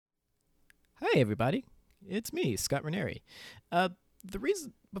Hey, everybody. It's me, Scott Ranieri. The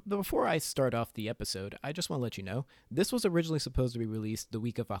reason, before I start off the episode, I just want to let you know this was originally supposed to be released the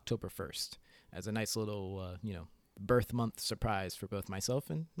week of October 1st as a nice little, birth month surprise for both myself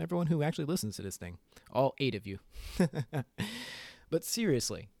and everyone who actually listens to this thing. All 8 of you. But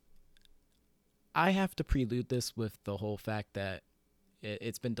seriously, I have to prelude this with the whole fact that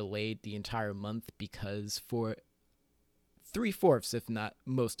it's been delayed the entire month because for 3/4, if not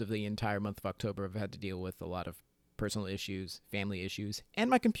most of the entire month of October, I've had to deal with a lot of personal issues, family issues, and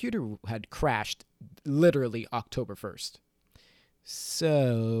my computer had crashed literally October 1st.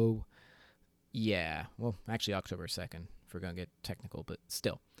 So, yeah. Well, actually, October 2nd, if we're going to get technical, but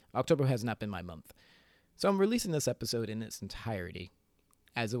still. October has not been my month. So I'm releasing this episode in its entirety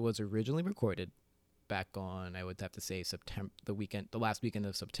as it was originally recorded back on, I would have to say, the last weekend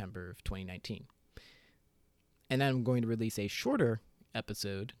of September of 2019. And then I'm going to release a shorter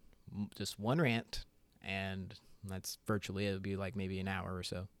episode, just one rant, and that's virtually, it would be like maybe an hour or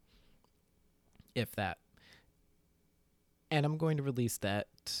so, if that. And I'm going to release that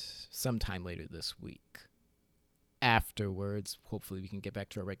sometime later this week. Afterwards, hopefully we can get back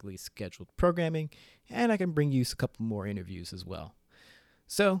to our regularly scheduled programming, and I can bring you a couple more interviews as well.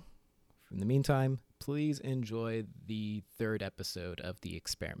 So, in the meantime, please enjoy the 3rd episode of The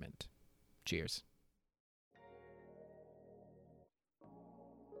Experiment. Cheers.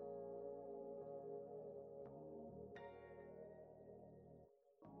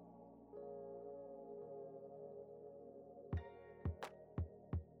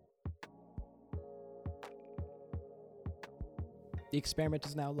 The Experiment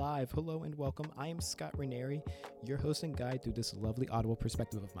is now live. Hello and welcome. I am Scott Ranieri, your host and guide through this lovely audible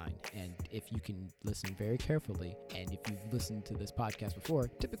perspective of mine. And if you can listen very carefully, and if you've listened to this podcast before,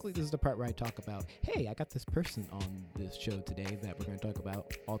 typically this is the part where I talk about, hey, I got this person on this show today that we're going to talk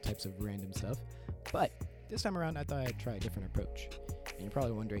about all types of random stuff. But this time around, I thought I'd try a different approach. And you're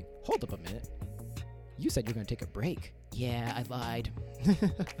probably wondering, hold up a minute. You said you're going to take a break. Yeah, I lied.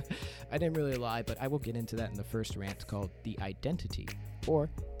 I didn't really lie, but I will get into that in the first rant called The Identity, or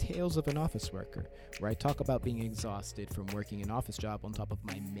Tales of an Office Worker, where I talk about being exhausted from working an office job on top of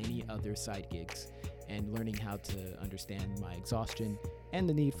my many other side gigs, and learning how to understand my exhaustion and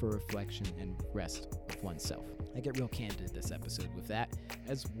the need for reflection and rest of oneself. I get real candid this episode with that,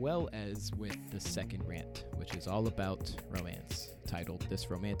 as well as with the second rant, which is all about romance, titled This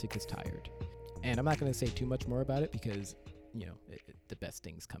Romantic is Tired. And I'm not going to say too much more about it because, the best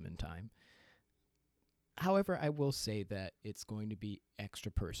things come in time. However, I will say that it's going to be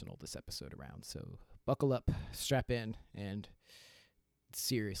extra personal this episode around. So buckle up, strap in, and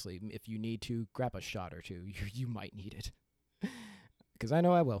seriously, if you need to, grab a shot or two. You might need it. Because I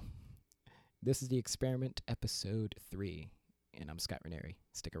know I will. This is The Experiment, Episode 3. And I'm Scott Ranieri.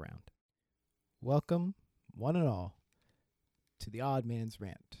 Stick around. Welcome, one and all, to the Odd Man's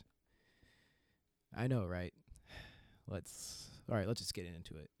Rant. I know, right? Let's just get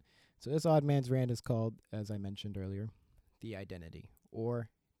into it. So this Odd Man's Rant is called, as I mentioned earlier, The Identity, or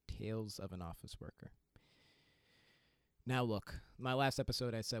Tales of an Office Worker. Now look, my last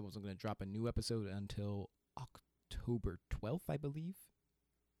episode I said wasn't going to drop a new episode until October 12th, I believe.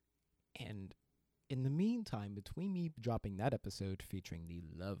 And in the meantime, between me dropping that episode featuring the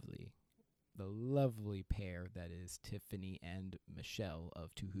lovely pair that is Tiffany and Michelle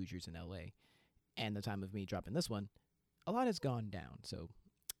of Two Hoosiers in LA, and the time of me dropping this one, a lot has gone down, so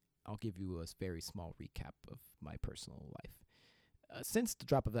I'll give you a very small recap of my personal life. Since the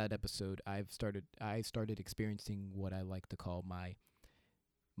drop of that episode, I started experiencing what I like to call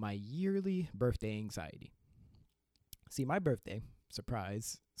my yearly birthday anxiety. See, my birthday,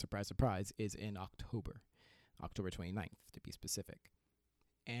 surprise, is in October 29th to be specific.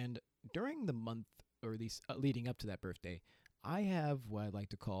 And during the month, or at least leading up to that birthday, I have what I like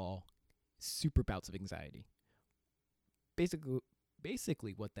to call super bouts of anxiety.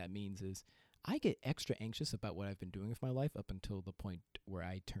 Basically what that means is I get extra anxious about what I've been doing with my life up until the point where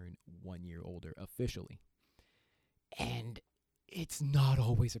I turn 1 year older officially. And it's not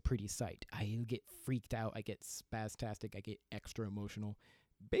always a pretty sight. I get freaked out, I get spastastic, I get extra emotional.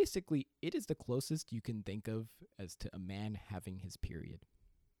 Basically, it is the closest you can think of as to a man having his period.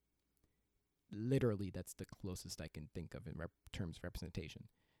 Literally, that's the closest I can think of in terms of representation.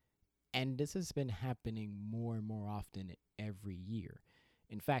 And this has been happening more and more often every year.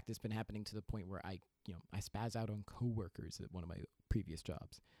 In fact, it's been happening to the point where I spaz out on coworkers at one of my previous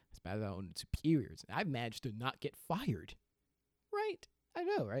jobs. I spaz out on superiors. I've managed to not get fired. Right? I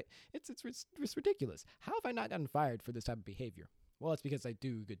know, right? It's ridiculous. How have I not gotten fired for this type of behavior? Well, it's because I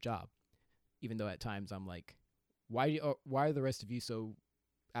do a good job. Even though at times I'm like, why are the rest of you so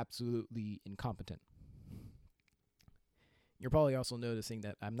absolutely incompetent. You're probably also noticing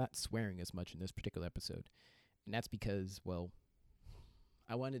that I'm not swearing as much in this particular episode. And that's because, well,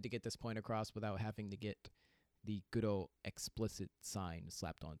 I wanted to get this point across without having to get the good old explicit sign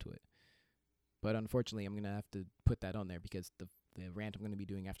slapped onto it. But unfortunately, I'm going to have to put that on there because the rant I'm going to be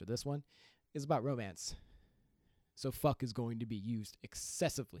doing after this one is about romance. So fuck is going to be used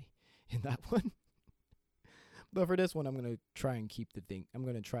excessively in that one. But for this one, I'm going to try and keep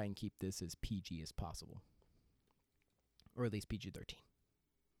this as PG as possible. Or at least PG-13.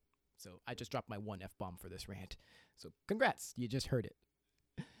 So I just dropped my one F-bomb for this rant. So congrats, you just heard it.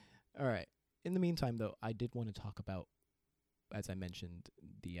 All right. In the meantime, though, I did want to talk about, as I mentioned,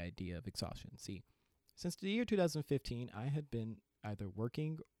 the idea of exhaustion. See, since the year 2015, I had been either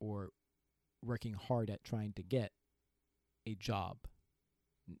working or working hard at trying to get a job,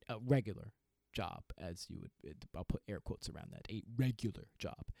 a regular job, as you would, I'll put air quotes around that, a regular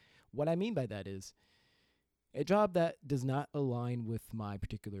job. What I mean by that is a job that does not align with my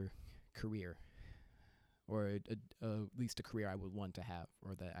particular career, or at least a career I would want to have,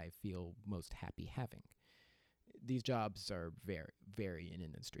 or that I feel most happy having. These jobs are very in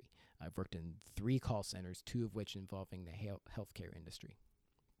industry. I've worked in 3 call centers, 2 of which involving the healthcare industry.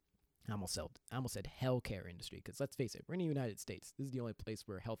 I almost said hellcare industry, because let's face it, we're in the United States. This is the only place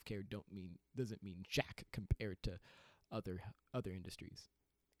where healthcare doesn't mean jack compared to other industries,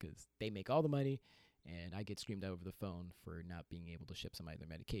 because they make all the money, and I get screamed at over the phone for not being able to ship somebody their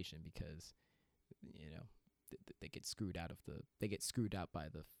medication because, they get screwed out by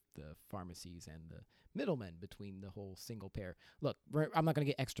the pharmacies and the middlemen between the whole single payer. Look, I'm not going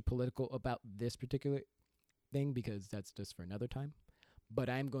to get extra political about this particular thing because that's just for another time. But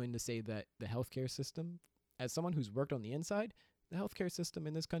I'm going to say that the healthcare system, as someone who's worked on the inside, the healthcare system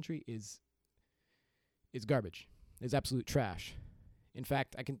in this country is garbage. It's absolute trash. In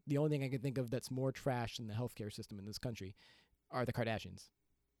fact, the only thing I can think of that's more trash than the healthcare system in this country are the Kardashians.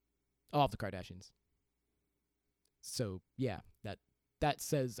 All of the Kardashians. So, yeah, that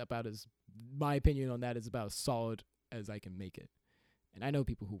says about my opinion on that is about as solid as I can make it. And I know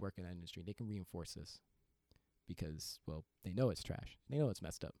people who work in that industry, they can reinforce this because, well, they know it's trash. They know it's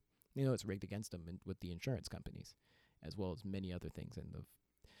messed up. They know it's rigged against them with the insurance companies, as well as many other things, and the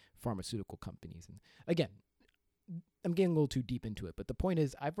pharmaceutical companies. And again, I'm getting a little too deep into it, but the point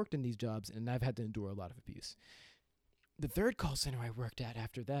is I've worked in these jobs and I've had to endure a lot of abuse. The 3rd call center I worked at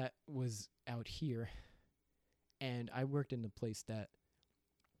after that was out here, and I worked in a place that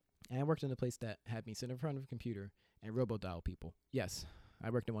had me sit in front of a computer and robo-dial people. Yes, I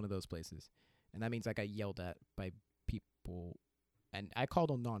worked in one of those places, and that means I got yelled at by people, and I called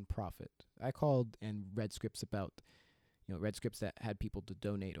a nonprofit. I called and read scripts that had people to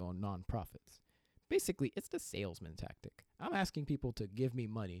donate on nonprofits. Basically, it's the salesman tactic. I'm asking people to give me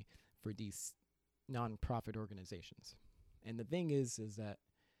money for these nonprofit organizations. And the thing is that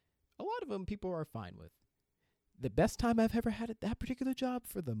a lot of them people are fine with. The best time I've ever had at that particular job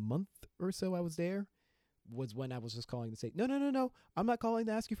for the month or so I was there was when I was just calling to say, no, I'm not calling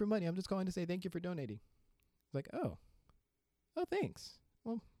to ask you for money. I'm just calling to say thank you for donating. Like, oh, thanks.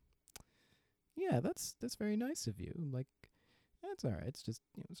 Well, yeah, that's very nice of you. I'm like, that's all right. It's just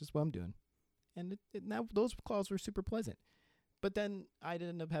what I'm doing. And now those calls were super pleasant. But then I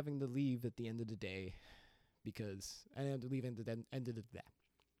ended up having to leave at the end of the day because I ended up leaving at the end of the day.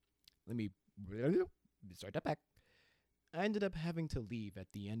 Let me start that back. I ended up having to leave at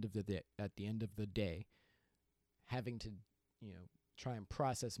the end of the day, having to, try and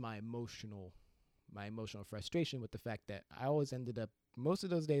process my emotional frustration with the fact that I always ended up, most of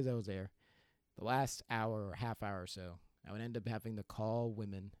those days I was there, the last hour or half hour or so, I would end up having to call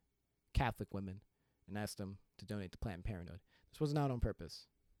women, Catholic women, and ask them to donate to Planned Parenthood. This was not on purpose.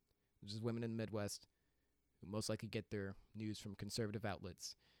 It was just women in the Midwest who most likely get their news from conservative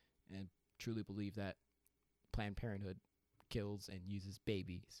outlets and truly believe that Planned Parenthood kills and uses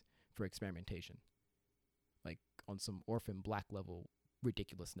babies for experimentation, like on some Orphan Black level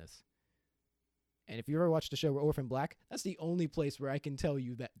ridiculousness. And if you ever watched the show Orphan Black, that's the only place where I can tell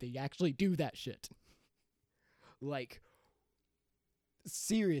you that they actually do that shit. Like,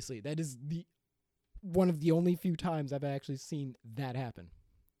 seriously, that is one of the only few times I've actually seen that happen.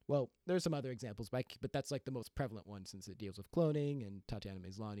 Well, there's some other examples, but that's like the most prevalent one since it deals with cloning and Tatiana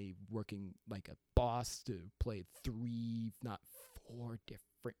Maslany working like a boss to play 3, not 4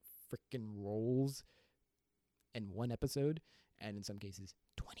 different freaking roles in one episode, and in some cases,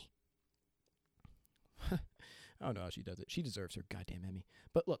 20. I don't know how she does it. She deserves her goddamn Emmy.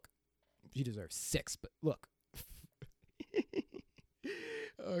 But look, she deserves 6, but look.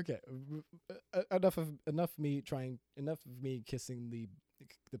 Okay, enough of me kissing the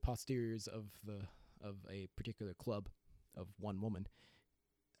the posteriors of a particular club of one woman.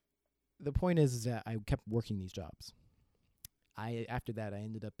 The point is that I kept working these jobs. After that I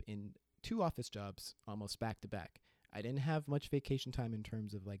ended up in 2 office jobs almost back to back. I didn't have much vacation time in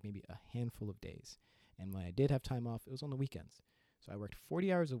terms of like maybe a handful of days. And when I did have time off, it was on the weekends. So I worked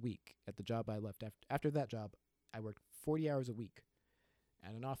 40 hours a week at the job I left. After that job, I worked 40 hours a week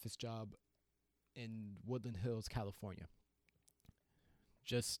at an office job in Woodland Hills, California.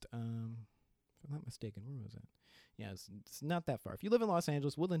 Just, if I'm not mistaken, where was that? Yeah, it's not that far. If you live in Los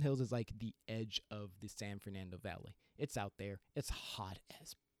Angeles, Woodland Hills is like the edge of the San Fernando Valley. It's out there. It's hot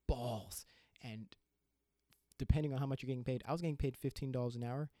as balls. And depending on how much you're getting paid, I was getting paid $15 an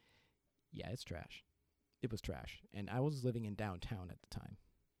hour. Yeah, it's trash. It was trash. And I was living in downtown at the time.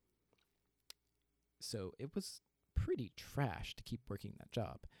 So it was pretty trash to keep working that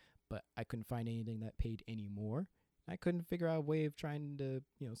job. But I couldn't find anything that paid any more. I couldn't figure out a way of trying to,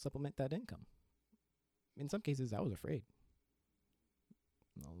 supplement that income. In some cases, I was afraid.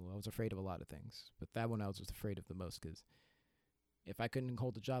 I was afraid of a lot of things. But that one I was just afraid of the most, because if I couldn't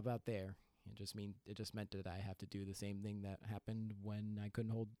hold a job out there, it just meant that I have to do the same thing that happened when I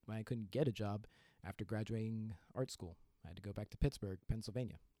couldn't get a job after graduating art school. I had to go back to Pittsburgh,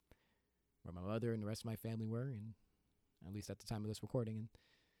 Pennsylvania, where my mother and the rest of my family were, and at least at the time of this recording, and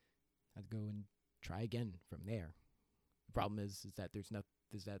I had to go and try again from there. The problem is that there's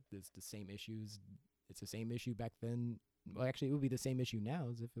the same issues. It's the same issue back then. Well, actually, it would be the same issue now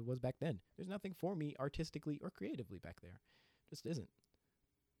as if it was back then. There's nothing for me artistically or creatively back there. Just isn't.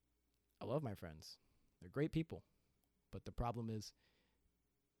 I love my friends. They're great people. But the problem is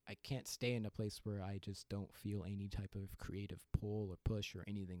I can't stay in a place where I just don't feel any type of creative pull or push or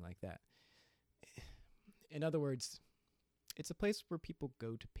anything like that. In other words, it's a place where people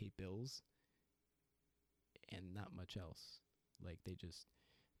go to pay bills and not much else. Like they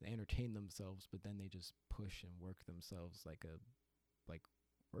entertain themselves, but then they just push and work themselves like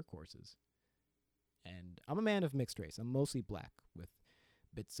workhorses. And I'm a man of mixed race. I'm mostly black with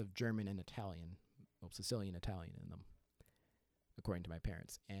bits of German and Italian, Sicilian Italian in them, according to my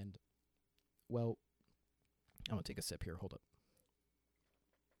parents. And, well, I'm going to take a sip here. Hold up.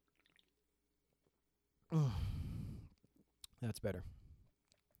 That's better.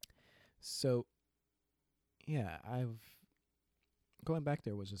 So, yeah, going back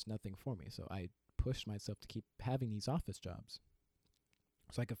there was just nothing for me. So I pushed myself to keep having these office jobs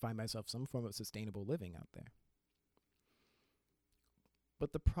so I could find myself some form of sustainable living out there.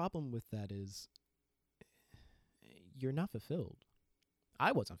 But the problem with that is you're not fulfilled.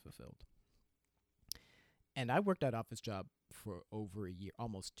 I wasn't fulfilled. And I worked that office job for over a year,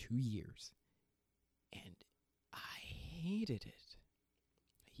 almost 2 years. And I hated it.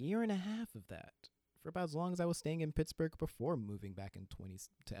 A year and a half of that. For about as long as I was staying in Pittsburgh before moving back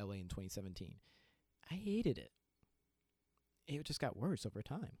to LA in 2017. I hated it. It just got worse over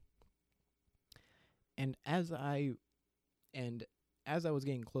time. And as I was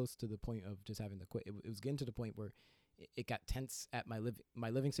getting close to the point of just having to quit, it was getting to the point where it got tense at my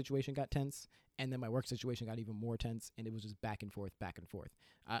living situation got tense, and then my work situation got even more tense, and it was just back and forth.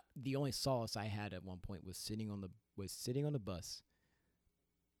 The only solace I had at one point was sitting on the bus,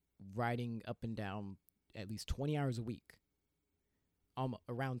 riding up and down at least 20 hours a week.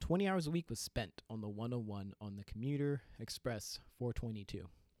 Around 20 hours a week was spent on the 101 on the Commuter Express 422.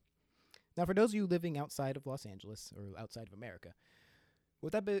 Now, for those of you living outside of Los Angeles or outside of America,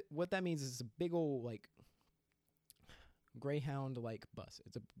 what that means is it's a big old Greyhound bus.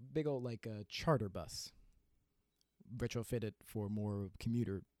 It's a big old charter bus, retrofitted for more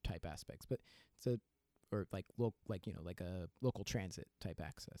commuter type aspects, but it's a local transit type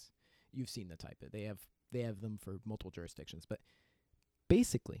access. You've seen the type. They have them for multiple jurisdictions, but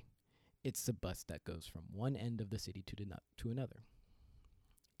basically, it's a bus that goes from one end of the city to another.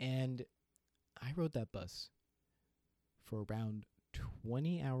 And I rode that bus for around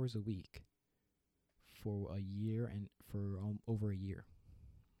 20 hours a week for a year and for over a year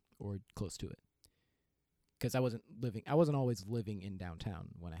or close to it. Because I wasn't always living in downtown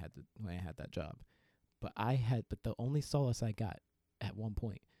when I had that job. But the only solace I got at one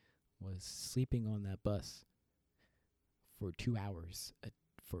point was sleeping on that bus for 2 hours,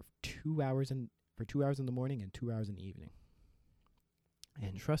 for 2 hours in the morning and 2 hours in the evening.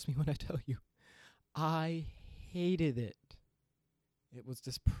 And trust me when I tell you, I hated it. It was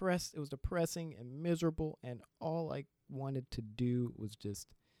depressing and miserable, and all I wanted to do was just.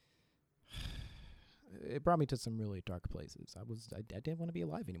 It brought me to some really dark places. I didn't want to be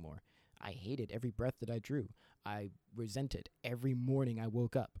alive anymore. I hated every breath that I drew. I resented every morning I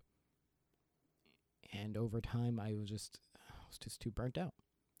woke up. And over time, I was just was just too burnt out.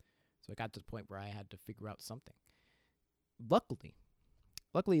 So I got to the point where I had to figure out something. Luckily,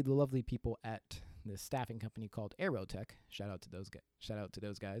 the lovely people at the staffing company called Aerotech, shout out to those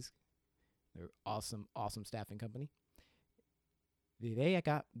guys. They're awesome staffing company. They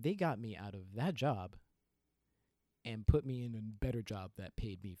got me out of that job and put me in a better job that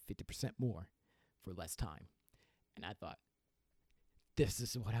paid me 50% more for less time. And I thought, this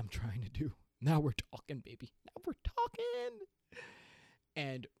is what I'm trying to do. Now we're talking, baby. Now we're talking.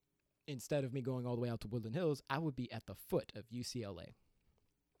 And instead of me going all the way out to Woodland Hills, I would be at the foot of UCLA.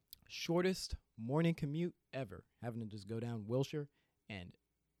 Shortest morning commute ever, having to just go down Wilshire and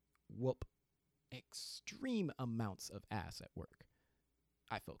whoop extreme amounts of ass at work.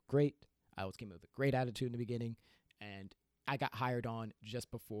 I felt great. I came with a great attitude in the beginning, and I got hired on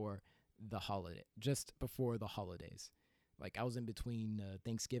just before the holidays. Like, I was in between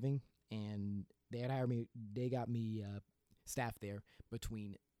Thanksgiving, and they had hired me. They got me staff there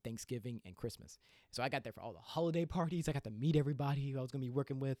between Thanksgiving and Christmas. So I got there for all the holiday parties. I got to meet everybody who I was going to be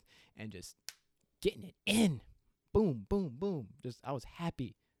working with and just getting it in. Boom, boom, boom. I was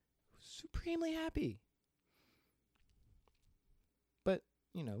happy. Supremely happy. But,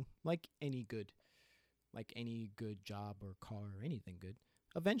 like any good job or car or anything good,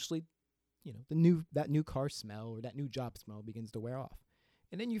 eventually, that new car smell or that new job smell begins to wear off.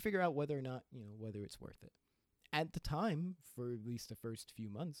 And then you figure out whether or not, whether it's worth it. At the time, for at least the first few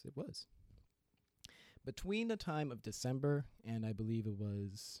months, it was. Between the time of December and I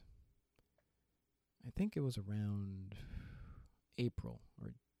think it was around April,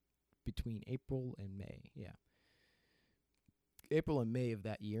 or between April and May, yeah. April and May of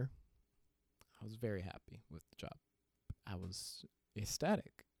that year, I was very happy with the job. I was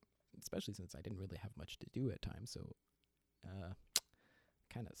ecstatic, especially since I didn't really have much to do at times, so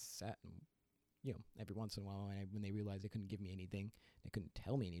kind of sat and, every once in a while, when they realized they couldn't give me anything, they couldn't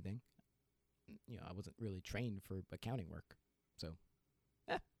tell me anything, I wasn't really trained for accounting work. So,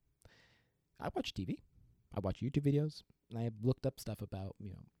 I watch TV. I watch YouTube videos. And I looked up stuff about,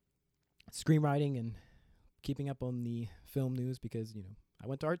 screenwriting and keeping up on the film news because, I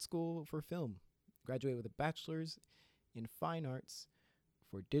went to art school for film. Graduated with a bachelor's in fine arts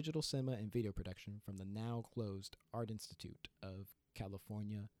for digital cinema and video production from the now closed Art Institute of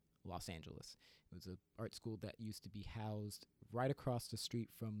California, Los Angeles. It was an art school that used to be housed right across the street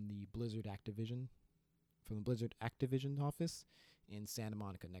from the Blizzard Activision office in Santa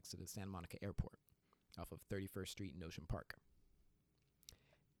Monica, next to the Santa Monica Airport, off of 31st Street in Ocean Park.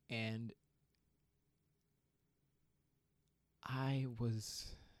 And I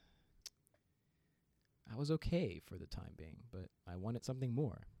was okay for the time being, but I wanted something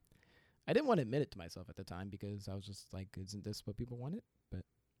more. I didn't want to admit it to myself at the time because I was just like, isn't this what people wanted? But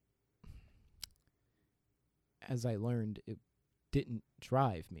as I learned, it didn't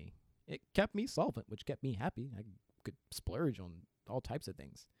drive me. It kept me solvent, which kept me happy. I could splurge on all types of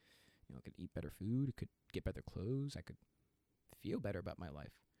things. I could eat better food, I could get better clothes, I could feel better about my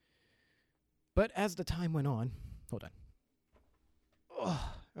life. But as the time went on, hold on.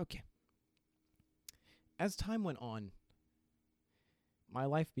 Oh, okay. As time went on, my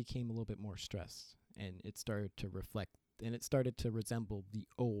life became a little bit more stressed, and it started to reflect, and it started to resemble the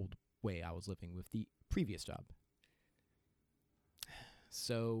old way I was living with the previous job.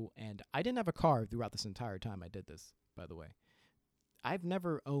 So, and I didn't have a car throughout this entire time I did this, by the way. I've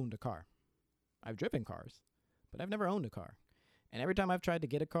never owned a car. I've driven cars, but I've never owned a car. And every time I've tried to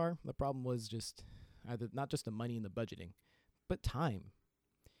get a car, the problem was just either not just the money and the budgeting, but time.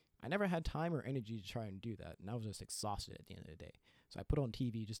 I never had time or energy to try and do that, and I was just exhausted at the end of the day. So I put on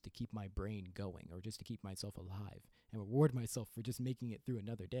TV just to keep my brain going, or just to keep myself alive, and reward myself for just making it through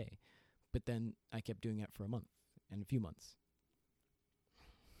another day. But then I kept doing it for a month and a few months.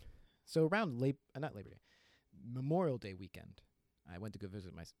 So around Memorial Day weekend, I went to go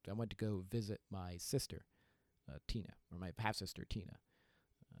visit my sister, Tina, or my half sister Tina.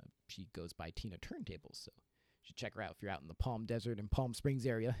 She goes by Tina Turntables, so you should check her out if you're out in the Palm Desert and Palm Springs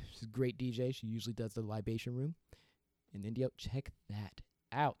area. She's a great DJ. She usually does the Libation Room in Indio. Check that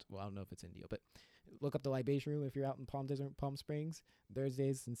out. Well, I don't know if it's Indio, but look up the Libation Room if you're out in Palm Desert, Palm Springs.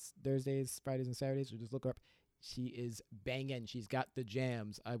 Thursdays, Fridays, and Saturdays. Or just look her up. She is banging. She's got the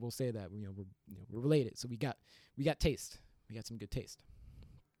jams. I will say that we're related, so we got taste. We got some good taste.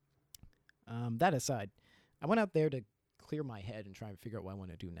 That aside, I went out there to clear my head and try and figure out what I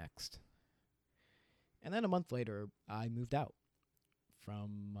want to do next. And then a month later, I moved out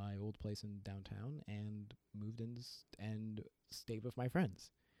from my old place in downtown and moved in and stayed with my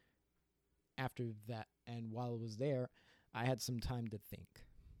friends. After that, and while I was there, I had some time to think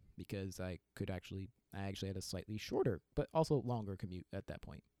because I could actually I actually had a slightly shorter, but also longer commute at that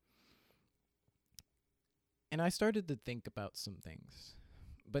point. And I started to think about some things,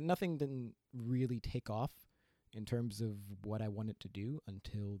 but nothing didn't really take off in terms of what I wanted to do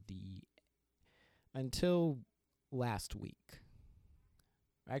until last week.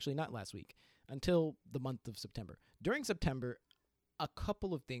 Actually, not last week, until the month of September. During September, a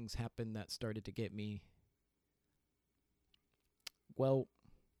couple of things happened that started to get me, well,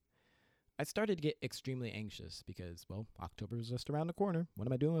 I started to get extremely anxious because, well, October is just around the corner. What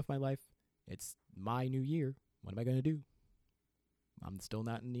am I doing with my life? It's my new year. What am I going to do? I'm still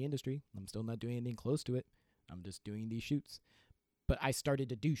not in the industry. I'm still not doing anything close to it. I'm just doing these shoots. But I started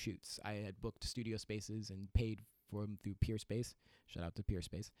to do shoots. I had booked studio spaces and paid for them through Peerspace. Shout out to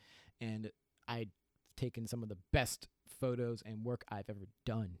Peerspace. And I'd taken some of the best photos and work I've ever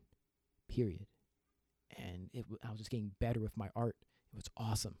done, period. And I was just getting better with my art. It was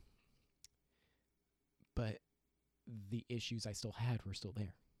awesome. But the issues I still had were still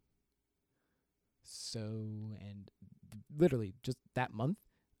there. So, and literally just that month,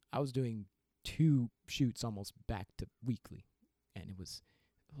 I was doing 2 shoots almost back to weekly. And it was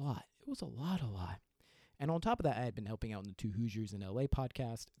a lot. It was a lot. And on top of that, I had been helping out in the Two Hoosiers in LA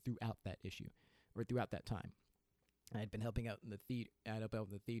podcast throughout that issue, or throughout that time. I had been helping out in the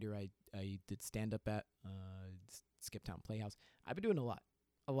theater. I did stand up at Skiptown Playhouse. I've been doing a lot.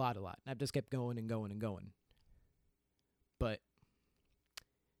 And I've just kept going and going and going. But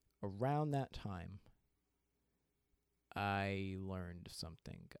around that time, I learned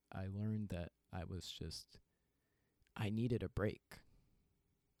something. I learned that I needed a break.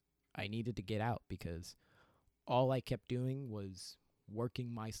 I needed to get out because all I kept doing was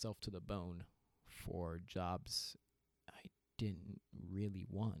working myself to the bone for jobs I didn't really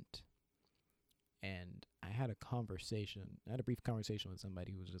want. And I had a brief conversation with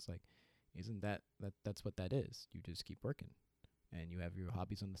somebody who was just like, isn't that's what that is? You just keep working and you have your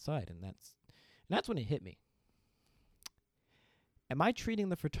hobbies on the side. And that's when it hit me. Am I treating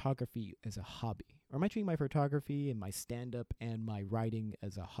the photography as a hobby? Or am I treating my photography and my stand-up and my writing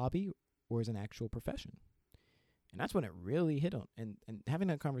as a hobby or as an actual profession? And that's when it really hit on, and having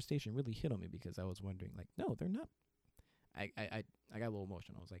that conversation really hit on me because I was wondering, like, no, they're not. I got a little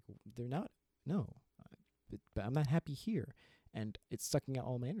emotional. I was like, they're not. No, but I'm not happy here, and it's sucking out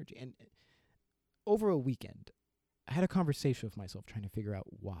all my energy. And over a weekend, I had a conversation with myself trying to figure out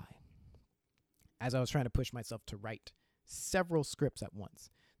why. As I was trying to push myself to write several scripts at once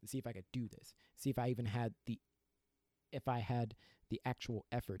to see if I could do this, see if I even had the actual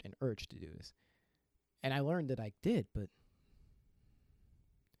effort and urge to do this. And I learned that I did, but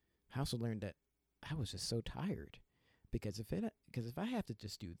I also learned that I was just so tired. Because if I have to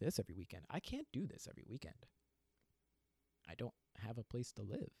just do this every weekend, I can't do this every weekend. I don't have a place to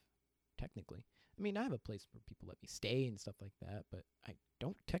live, technically. I mean, I have a place where people let me stay and stuff like that, but I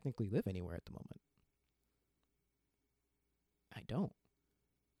don't technically live anywhere at the moment. I don't.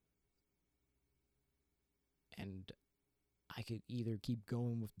 And I could either keep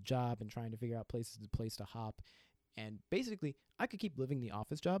going with the job and trying to figure out place to hop, and basically, I could keep living the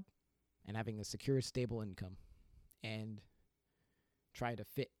office job and having a secure, stable income and try to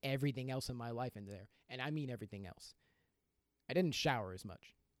fit everything else in my life in there. And I mean everything else. I didn't shower as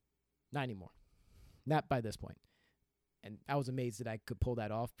much. Not anymore. Not by this point. And I was amazed that I could pull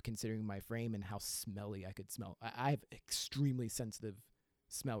that off considering my frame and how smelly I could smell. I have extremely sensitive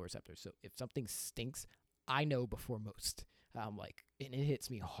smell receptors. So if something stinks, I know before most. I'm like, and it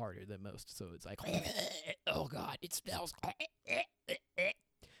hits me harder than most. So it's like, oh God, it smells.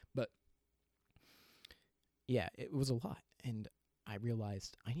 But yeah, it was a lot. And I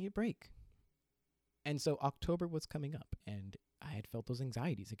realized I need a break. And so October was coming up, and I had felt those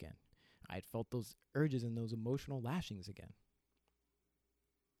anxieties again. I had felt those urges and those emotional lashings again.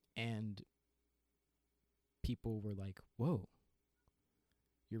 And people were like, whoa,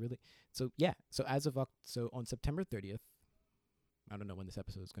 you're really... So yeah, so on September 30th, I don't know when this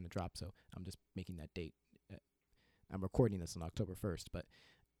episode is going to drop, so I'm just making that date. I'm recording this on October 1st, but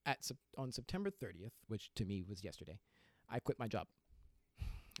on September 30th, which to me was yesterday, I quit my job.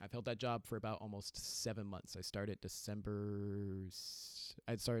 I've held that job for about almost 7 months. I started in December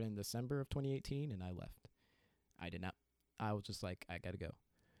of 2018, and I left. I did not. I was just like, I gotta go.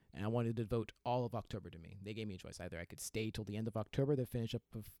 And I wanted to devote all of October to me. They gave me a choice. Either I could stay till the end of October to finish up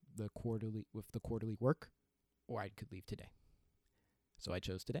with the quarterly work, or I could leave today. So I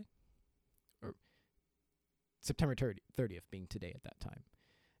chose today. Or September 30th being today at that time.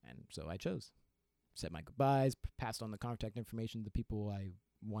 And so I chose. Said my goodbyes, passed on the contact information to the people I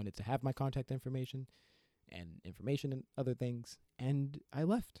wanted to have my contact information and other things, and I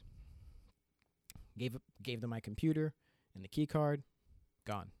left. Gave them my computer and the key card.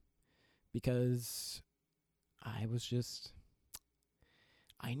 Gone. Because I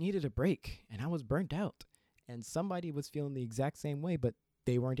needed a break, and I was burnt out. And somebody was feeling the exact same way, but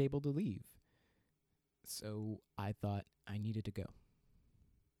they weren't able to leave. So I thought I needed to go.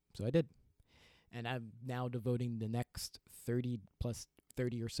 So I did. And I'm now devoting the next 30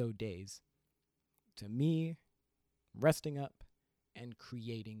 or so days to me resting up and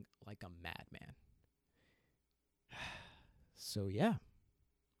creating like a madman. So yeah.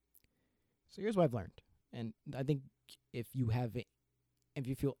 So here's what I've learned. And I think if you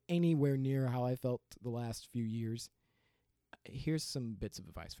feel anywhere near how I felt the last few years, here's some bits of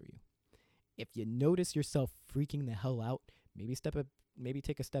advice for you. If you notice yourself freaking the hell out, maybe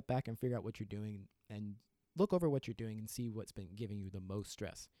take a step back and figure out what you're doing and look over what you're doing and see what's been giving you the most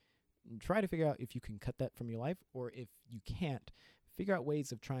stress. And try to figure out if you can cut that from your life, or if you can't, figure out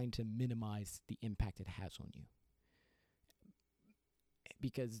ways of trying to minimize the impact it has on you.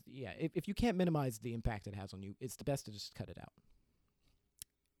 Because, yeah, if you can't minimize the impact it has on you, it's the best to just cut it out.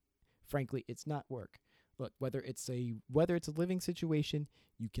 Frankly, it's not work. Look, whether it's a living situation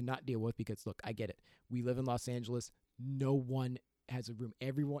you cannot deal with, because, look, I get it. We live in Los Angeles. No one has a room.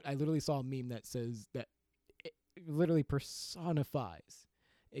 I literally saw a meme that says that it literally personifies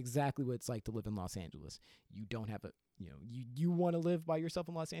exactly what it's like to live in Los Angeles. You don't have you want to live by yourself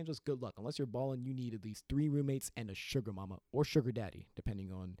in Los Angeles, good luck. Unless you're balling, you need at least 3 roommates and a sugar mama or sugar daddy,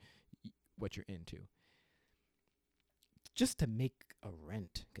 depending on what you're into. Just to make a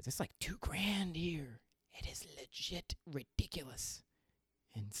rent, because it's like $2,000 here. It is legit ridiculous.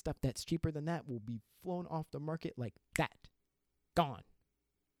 And stuff that's cheaper than that will be flown off the market like that. Gone.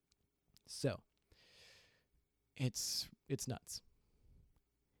 So, it's nuts.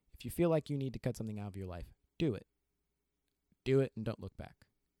 If you feel like you need to cut something out of your life, do it. Do it and don't look back.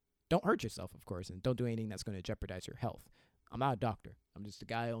 Don't hurt yourself, of course, and don't do anything that's going to jeopardize your health. I'm not a doctor. I'm just a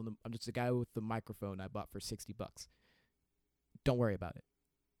guy with the microphone I bought for $60. Don't worry about it.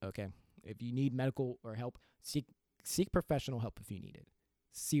 Okay? If you need medical or help, seek professional help if you need it.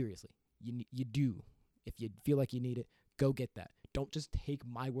 Seriously. You do. If you feel like you need it, go get that. Don't just take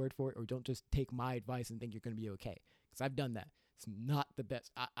my word for it, or don't just take my advice and think you're going to be okay. Because I've done that. It's not the best.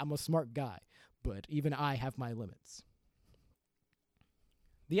 I'm a smart guy, but even I have my limits.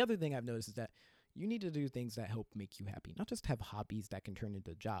 The other thing I've noticed is that you need to do things that help make you happy. Not just have hobbies that can turn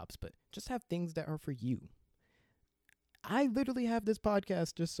into jobs, but just have things that are for you. I literally have this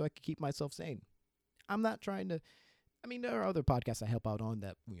podcast just so I can keep myself sane. I'm not trying to... I mean, there are other podcasts I help out on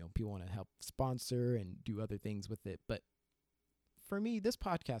that, people want to help sponsor and do other things with it. But for me, this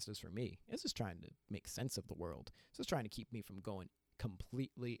podcast is for me. It's just trying to make sense of the world. It's just trying to keep me from going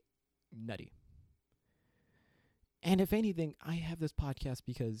completely nutty. And if anything, I have this podcast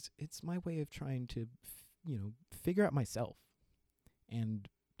because it's my way of trying to, figure out myself and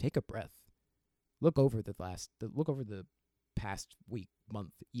take a breath. Look over the past week,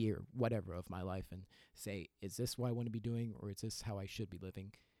 month, year, whatever of my life and say, is this what I want to be doing, or is this how I should be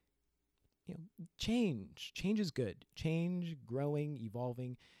living? Change. Change is good. Change, growing,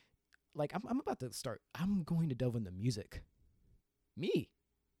 evolving. Like I'm going to delve into music.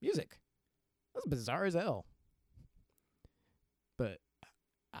 Music. That's bizarre as hell. But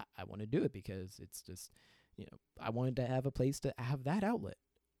I want to do it because it's just, I wanted to have a place to have that outlet.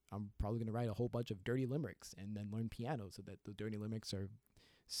 I'm probably going to write a whole bunch of dirty limericks and then learn piano so that the dirty limericks are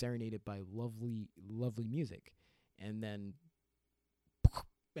serenaded by lovely, lovely music. And then,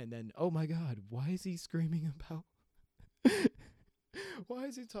 oh my God, why is he screaming about, why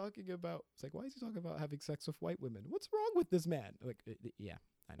is he talking about having sex with white women? What's wrong with this man? Yeah,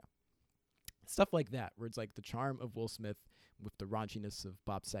 I know. Stuff like that, where it's like the charm of Will Smith with the raunchiness of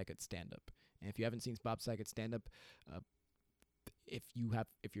Bob Saget stand-up. And if you haven't seen Bob Saget stand-up, if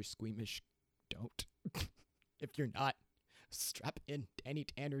you're squeamish, don't. If you're not, strap in. Danny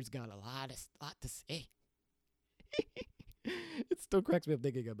Tanner's got a lot to say. It still cracks me up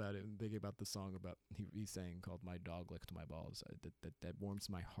thinking about it and thinking about the song about he's saying called "My Dog Licked My Balls." That warms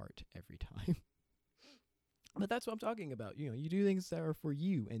my heart every time. But that's what I'm talking about. You do things that are for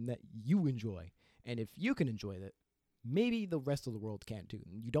you and that you enjoy. And if you can enjoy that, maybe the rest of the world can too.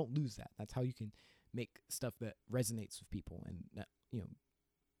 And you don't lose that. That's how you can make stuff that resonates with people and that,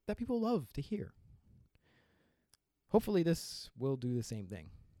 that people love to hear. Hopefully this will do the same thing.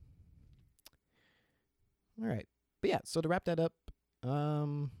 All right. But yeah, so to wrap that up,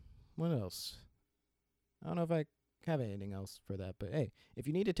 what else? I don't know if I have anything else for that, but hey, if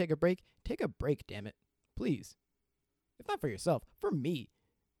you need to take a break, damn it. Please. If not for yourself, for me.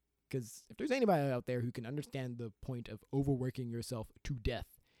 Because if there's anybody out there who can understand the point of overworking yourself to death,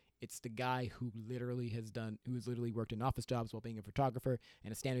 It's the guy who has literally worked in office jobs while being a photographer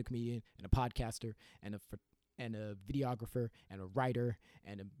and a stand-up comedian and a podcaster and a videographer and a writer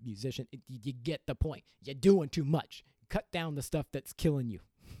and a musician. You get the point. You're doing too much. Cut down the stuff that's killing you.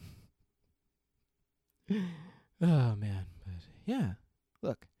 Oh, man. But yeah,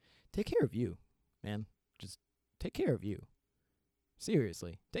 look, take care of you, man. Just take care of you.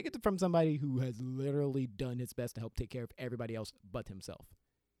 Seriously. Take it from somebody who has literally done his best to help take care of everybody else but himself.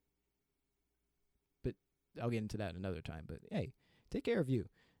 But I'll get into that another time. But hey, take care of you.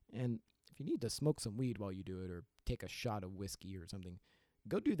 And if you need to smoke some weed while you do it or take a shot of whiskey or something,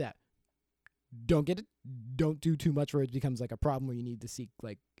 go do that. Don't do too much where it becomes like a problem where you need to seek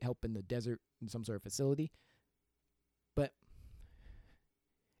like help in the desert in some sort of facility. But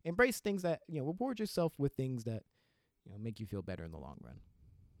embrace things that, reward yourself with things that, make you feel better in the long run.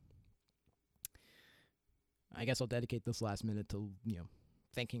 I guess I'll dedicate this last minute to,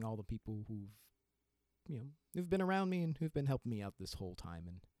 thanking all the people who've been around me and who've been helping me out this whole time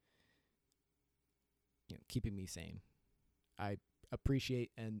and, keeping me sane. I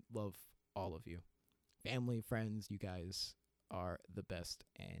appreciate and love all of you. Family, friends, you guys are the best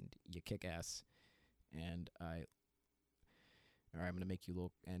and you kick ass. And I'm going to make you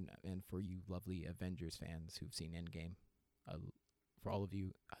look, and for you lovely Avengers fans who've seen Endgame, for all of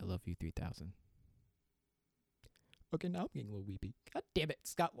you, I love you 3000. Okay, now I'm getting a little weepy. God damn it,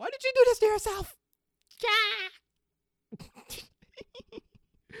 Scott, why did you do this to yourself? Yeah!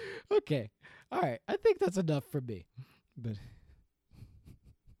 Okay, all right, I think that's enough for me. But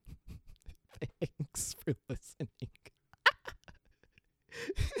thanks for listening.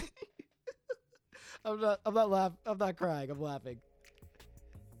 I'm not crying. I'm laughing.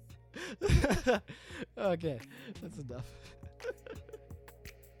 Okay, that's enough.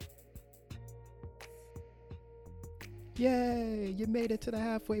 Yay, you made it to the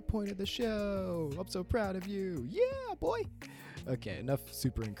halfway point of the show. I'm so proud of you. Yeah, boy. Okay, enough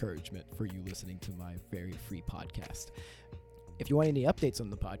super encouragement for you listening to my very free podcast. If you want any updates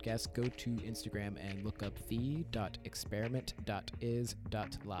on the podcast, go to Instagram and look up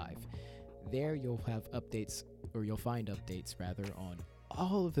the.experiment.is.live. There you'll have updates, or you'll find updates rather, on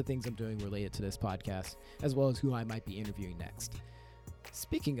all of the things I'm doing related to this podcast, as well as who I might be interviewing next.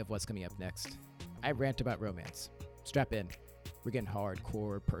 Speaking of what's coming up next, I rant about romance. Strap in. We're getting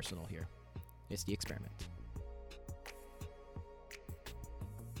hardcore personal here. It's The Experiment.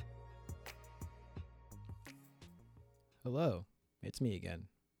 Hello, it's me again,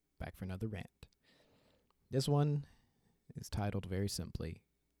 back for another rant. This one is titled very simply,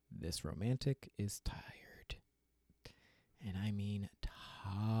 This Romantic is Tired. And I mean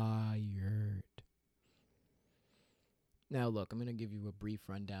tired. Now look, I'm going to give you a brief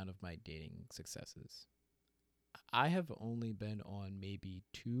rundown of my dating successes. I have only been on maybe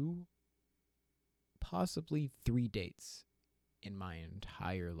 2, possibly 3 dates in my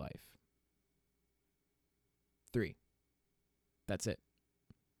entire life. 3. That's it.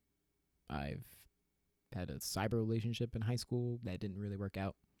 I've had a cyber relationship in high school that didn't really work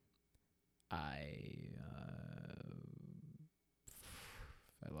out. I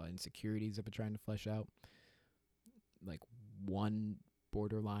had a lot of insecurities I've been trying to flesh out. Like 1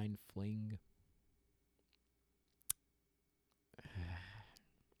 borderline fling.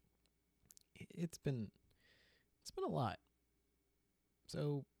 It's been a lot.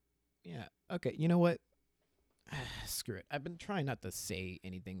 So, yeah. Okay, you know what? Screw it. I've been trying not to say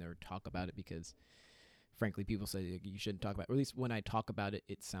anything or talk about it because, frankly, people say you shouldn't talk about it. Or at least when I talk about it,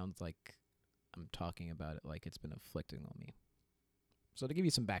 it sounds like I'm talking about it like it's been inflicting on me. So to give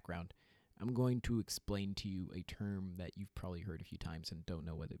you some background, I'm going to explain to you a term that you've probably heard a few times and don't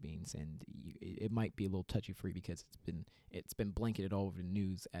know what it means, and it might be a little touchy for you because it's been blanketed all over the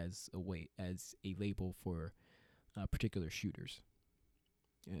news as a label for particular shooters,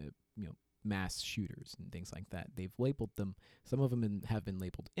 mass shooters and things like that. They've labeled them. Some of them have been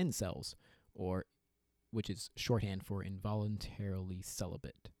labeled incels, which is shorthand for involuntarily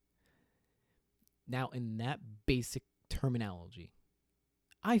celibate. Now, in that basic terminology,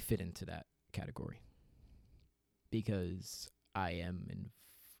 I fit into that category because I am in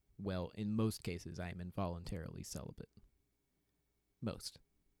most cases, I am involuntarily celibate. Most.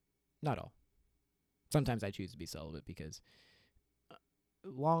 Not all. Sometimes I choose to be celibate because,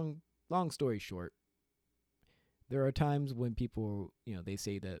 long story short, there are times when people, they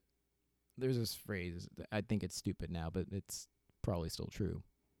say that there's this phrase, I think it's stupid now, but it's probably still true.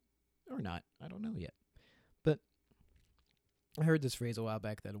 Or not. I don't know yet. But I heard this phrase a while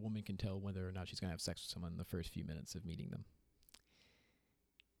back that a woman can tell whether or not she's going to have sex with someone in the first few minutes of meeting them.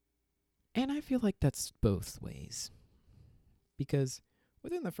 And I feel like that's both ways. Because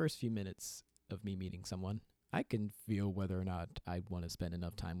within the first few minutes of me meeting someone, I can feel whether or not I'd want to spend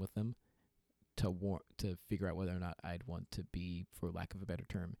enough time with them to figure out whether or not I'd want to be, for lack of a better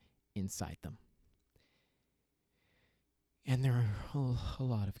term, inside them. And there are a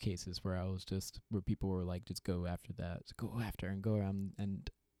lot of cases where where people were like, just go after that, just go after and go around. And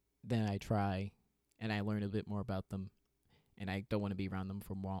then I try and I learn a bit more about them. And I don't want to be around them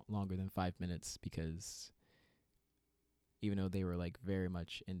for longer than 5 minutes, because even though they were like very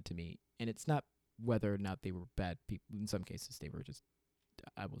much into me, and it's not whether or not they were bad people. In some cases, they were just,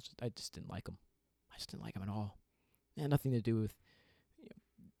 I just didn't like them. I just didn't like them at all. It had nothing to do with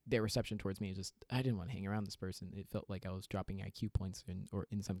their reception towards me. Just, I didn't want to hang around this person. It felt like I was dropping IQ points, or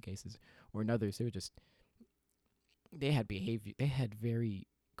in some cases, or in others, they had very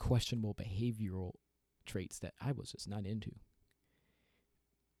questionable behavioral traits that I was just not into.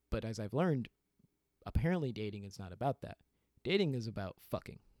 But as I've learned, apparently dating is not about that. Dating is about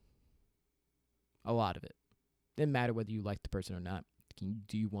fucking. A lot of it. Didn't matter whether you like the person or not.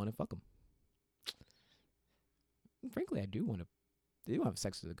 Do you want to fuck them? And frankly, I do want to have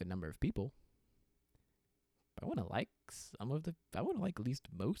sex with a good number of people. But I want to like at least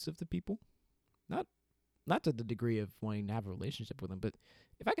most of the people. Not to the degree of wanting to have a relationship with them, but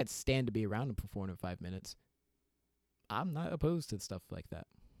if I could stand to be around them for 4 to 5 minutes, I'm not opposed to stuff like that.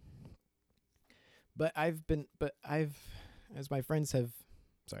 As my friends have,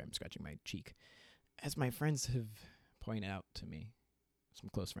 sorry, I'm scratching my cheek. As my friends have pointed out to me, some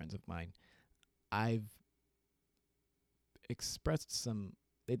close friends of mine, I've expressed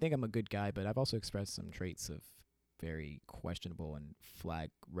they think I'm a good guy, but I've also expressed some traits of very questionable and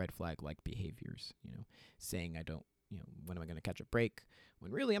red flag like behaviors, saying I don't, when am I going to catch a break?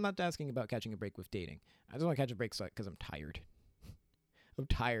 When really I'm not asking about catching a break with dating. I just want to catch a break because I'm tired. I'm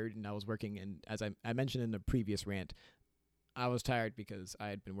tired, and I was working, and as I mentioned in the previous rant, I was tired because I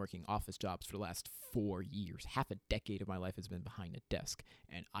had been working office jobs for the last 4 years. Half a decade of my life has been behind a desk,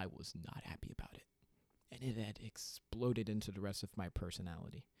 and I was not happy about it. And it had exploded into the rest of my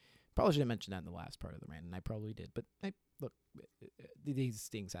personality. Probably should have mentioned that in the last part of the rant, and I probably did. But look, these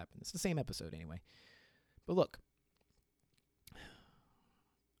things happen. It's the same episode anyway. But look,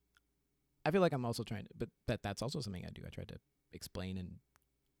 I feel like I'm also trying to, but that's also something I do. I try to explain, and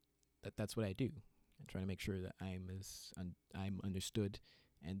that's what I do. I try to make sure that I'm understood,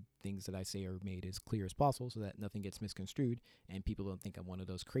 and things that I say are made as clear as possible, so that nothing gets misconstrued, and people don't think I'm one of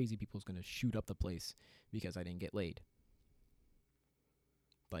those crazy people who's going to shoot up the place because I didn't get laid.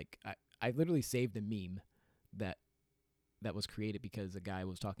 Like, I literally saved a meme that was created because a guy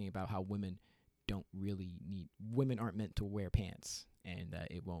was talking about how women aren't meant to wear pants, and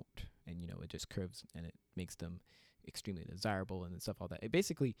it won't, and it just curves, and it makes them extremely desirable and stuff, all that. It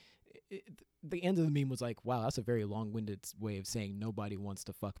basically, the end of the meme was like, wow, that's a very long-winded way of saying nobody wants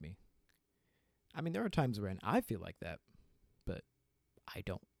to fuck me. I mean, there are times when I feel like that, but I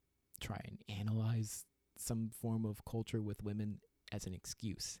don't try and analyze some form of culture with women as an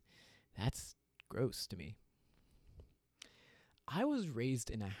excuse. That's gross to me. I was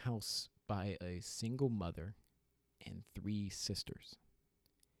raised in a house by a single mother and 3 sisters.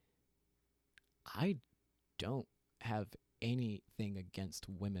 I don't have anything against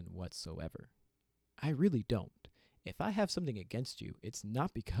women whatsoever. I really don't. If I have something against you, it's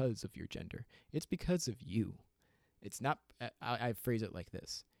not because of your gender. It's because of you. It's not, I phrase it like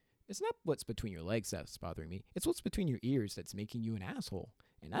this. It's not what's between your legs that's bothering me. It's what's between your ears that's making you an asshole.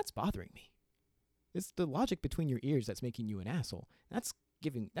 And that's bothering me. It's the logic between your ears that's making you an asshole.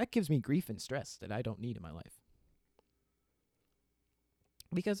 That gives me grief and stress that I don't need in my life.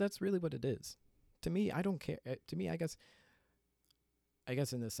 Because that's really what it is. To me, I don't care. To me, I guess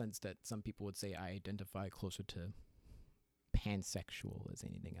in the sense that some people would say I identify closer to pansexual as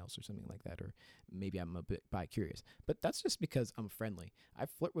anything else or something like that, or maybe I'm a bit bi-curious. But that's just because I'm friendly. I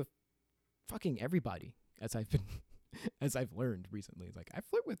flirt with fucking everybody, as I've learned recently. Like, I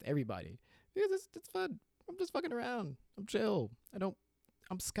flirt with everybody because it's fun. I'm just fucking around. I'm chill.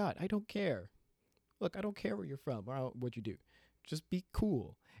 I'm Scott. I don't care. Look, I don't care where you're from or what you do. Just be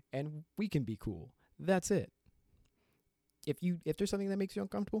cool, and we can be cool. That's it. If there's something that makes you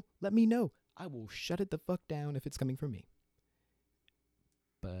uncomfortable, let me know. I will shut it the fuck down if it's coming from me.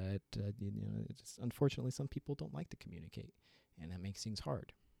 But it's just, unfortunately, some people don't like to communicate, and that makes things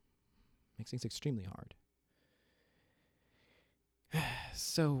hard. Makes things extremely hard.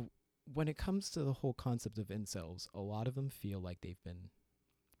 So when it comes to the whole concept of incels, a lot of them feel like they've been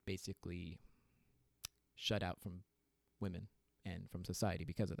basically shut out from women and from society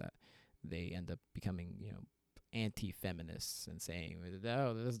because of that. They end up becoming, anti-feminists and saying,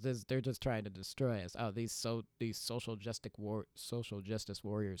 "Oh, they're just trying to destroy us. Oh, these social justice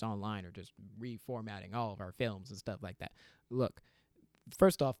warriors online are just reformatting all of our films and stuff like that." Look,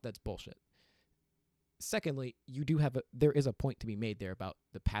 first off, that's bullshit. Secondly, there is a point to be made there about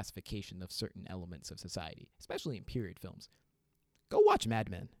the pacification of certain elements of society, especially in period films. Go watch Mad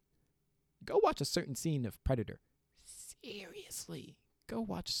Men. Go watch a certain scene of Predator. Seriously. Go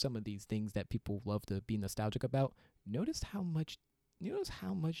watch some of these things that people love to be nostalgic about. Notice how much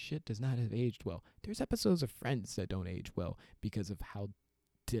shit does not have aged well. There's episodes of Friends that don't age well because of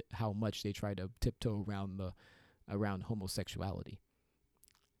how much they try to tiptoe around homosexuality.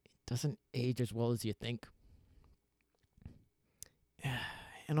 Doesn't age as well as you think.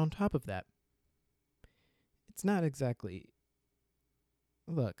 And on top of that, it's not exactly.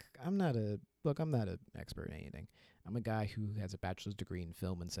 Look, I'm not an expert in anything. I'm a guy who has a bachelor's degree in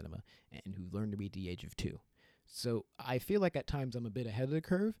film and cinema and who learned to read at the age of 2. So I feel like at times I'm a bit ahead of the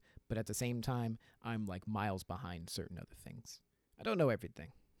curve, but at the same time, I'm like miles behind certain other things. I don't know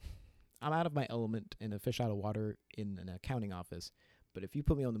everything. I'm out of my element and a fish out of water in an accounting office. But if you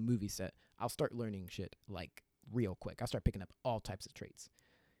put me on the movie set, I'll start learning shit like real quick. I'll start picking up all types of traits.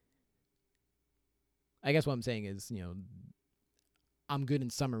 I guess what I'm saying is, I'm good in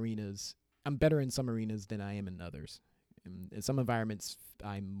some arenas. I'm better in some arenas than I am in others. In some environments,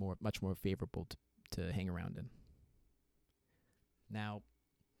 I'm much more favorable to hang around in. Now,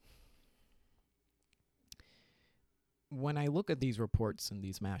 when I look at these reports and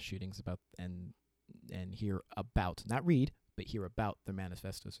these mass shootings and hear about, not read, but hear about the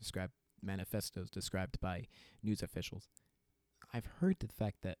manifestos described by news officials, I've heard the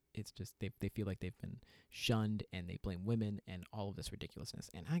fact that it's just they feel like they've been shunned and they blame women and all of this ridiculousness,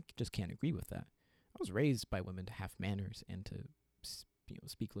 and I just can't agree with that. I was raised by women to have manners and to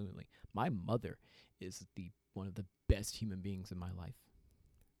speak fluently. My mother is one of the best human beings in my life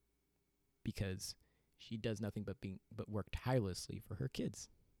because she does nothing but work tirelessly for her kids.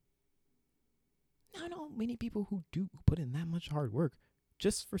 I know many people who put in that much hard work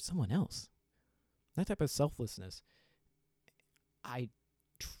just for someone else. That type of selflessness, I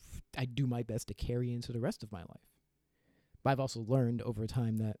do my best to carry into the rest of my life. But I've also learned over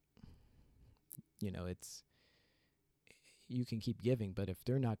time that, it's you can keep giving, but if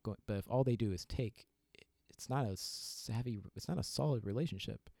all they do is take, it's not a solid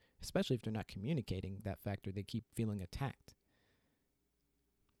relationship, especially if they're not communicating that factor. They keep feeling attacked.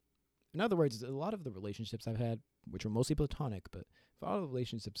 In other words, a lot of the relationships I've had, which are mostly platonic, but for all the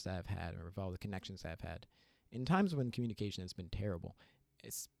relationships that I've had or for all the connections I've had, in times when communication has been terrible,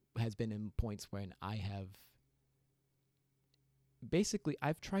 it has been in points when I've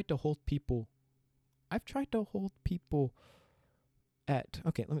tried to hold people at,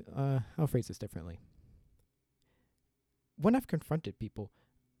 okay, I'll phrase this differently. When I've confronted people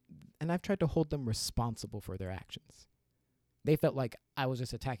and I've tried to hold them responsible for their actions, they felt like I was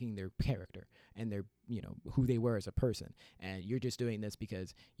just attacking their character and their, who they were as a person. And you're just doing this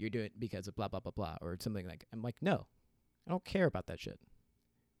because you're doing it because of blah, blah, blah, blah, or something like, I'm like, no, I don't care about that shit.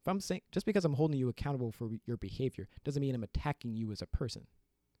 If I'm saying, just because I'm holding you accountable for your behavior doesn't mean I'm attacking you as a person.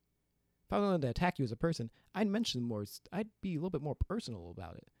 If I wanted to attack you as a person, I'd be a little bit more personal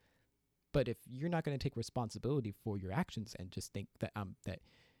about it. But if you're not going to take responsibility for your actions and just think that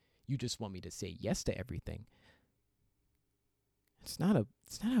you just want me to say yes to everything, It's not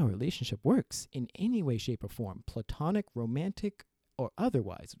how a relationship works in any way, shape, or form. Platonic, romantic, or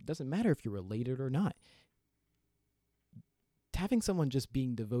otherwise. It doesn't matter if you're related or not. Having someone just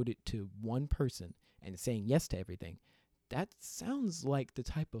being devoted to one person and saying yes to everything, that sounds like the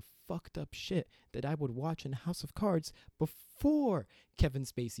type of fucked up shit that I would watch in House of Cards before Kevin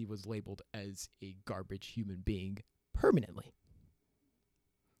Spacey was labeled as a garbage human being permanently.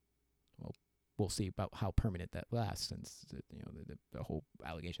 Well, we'll see about how permanent that lasts since the whole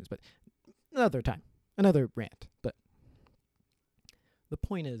allegations, but another time, another rant. But the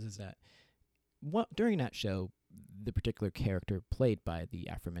point is that during that show, the particular character played by the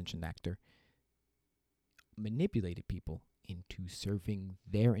aforementioned actor manipulated people into serving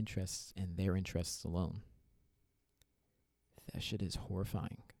their interests and their interests alone. That shit is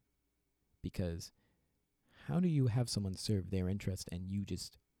horrifying. Because how do you have someone serve their interest and you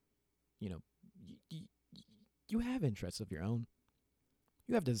just, you have interests of your own.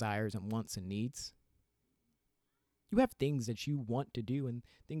 You have desires and wants and needs. You have things that you want to do and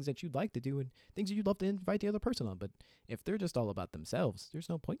things that you'd like to do and things that you'd love to invite the other person on. But if they're just all about themselves, there's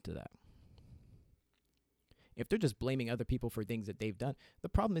no point to that. If they're just blaming other people for things that they've done, the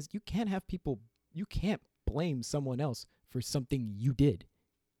problem is you can't blame someone else for something you did.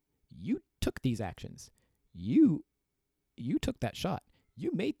 You took these actions. You took that shot.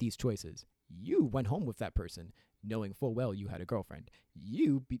 You made these choices. You went home with that person knowing full well you had a girlfriend.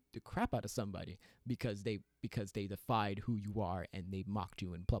 You beat the crap out of somebody because they defied who you are and they mocked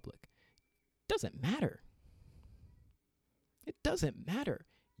you in public. Doesn't matter. It doesn't matter.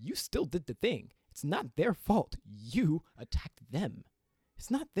 You still did the thing. It's not their fault you attacked them.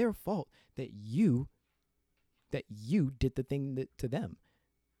 It's not their fault that you did the thing to them.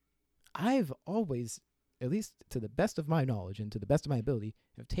 I've always, at least to the best of my knowledge and to the best of my ability,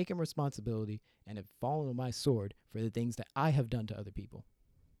 have taken responsibility and have fallen on my sword for the things that I have done to other people.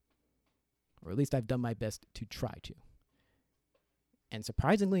 Or at least I've done my best to try to. And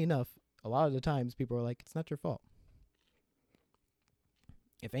surprisingly enough, a lot of the times people are like, it's not your fault.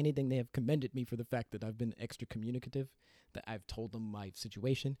 If anything, they have commended me for the fact that I've been extra communicative, that I've told them my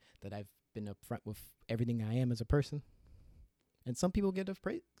situation, that I've been upfront with everything I am as a person. And some people get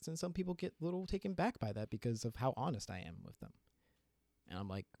praise, and some people get a little taken back by that because of how honest I am with them. And I'm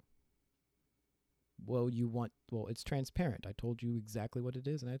like, well, it's transparent. I told you exactly what it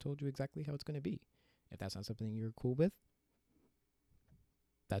is, and I told you exactly how it's going to be. If that's not something you're cool with,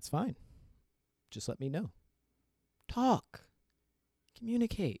 that's fine. Just let me know. Talk.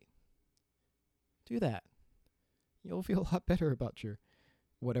 Communicate. Do that. You'll feel a lot better about your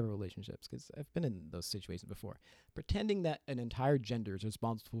whatever relationships, because I've been in those situations before. Pretending that an entire gender is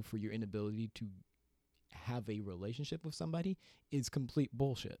responsible for your inability to have a relationship with somebody is complete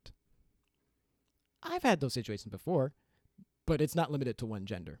bullshit. I've had those situations before, but it's not limited to one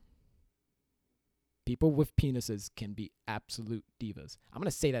gender. People with penises can be absolute divas. I'm going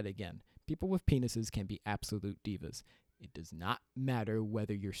to say that again. People with penises can be absolute divas. It does not matter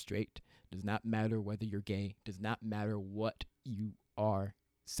whether you're straight, does not matter whether you're gay, does not matter what you are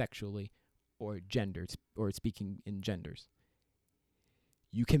sexually or genders, or speaking in genders.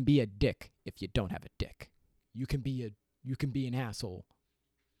 You can be a dick if you don't have a dick. You can be an asshole.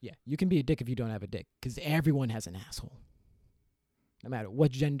 Yeah, you can be a dick if you don't have a dick, because everyone has an asshole. No matter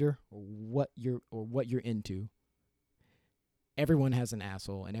what gender or what you're into, everyone has an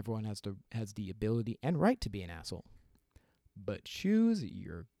asshole, and everyone has the ability and right to be an asshole. But choose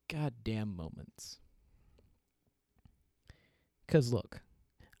your goddamn moments. Because look,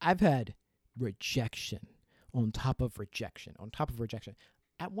 I've had rejection on top of rejection on top of rejection.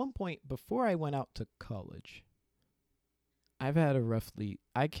 At one point, before I went out to college, I've had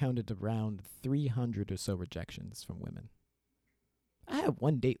I counted around 300 or so rejections from women. I had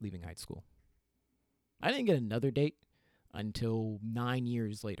one date leaving high school. I didn't get another date until 9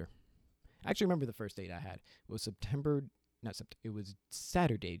 years later. I actually remember the first date I had. It was it was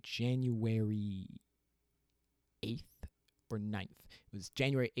Saturday, January 8th or 9th. It was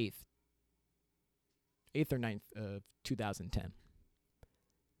January 8th or 9th of 2010. It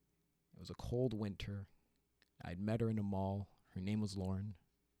was a cold winter. I'd met her in a mall. Her name was Lauren.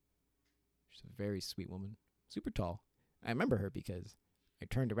 She's a very sweet woman, super tall. I remember her because I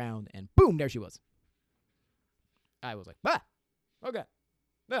turned around and boom, there she was. I was like, okay,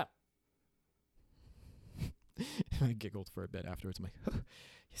 yeah. I giggled for a bit afterwards. I'm like, you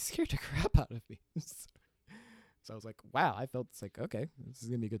scared the crap out of me. So I was like, wow, I felt it's like, okay, this is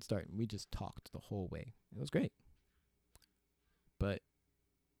going to be a good start. And we just talked the whole way. It was great. But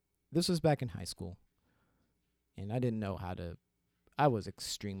this was back in high school. And I didn't know I was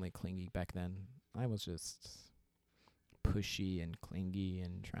extremely clingy back then. I was just pushy and clingy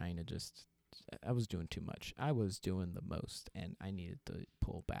and trying to I was doing too much. I was doing the most, and I needed to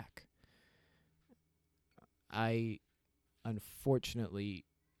pull back. I unfortunately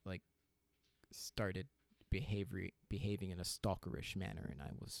started behaving in a stalkerish manner, and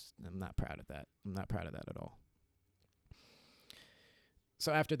I'm not proud of that. I'm not proud of that at all.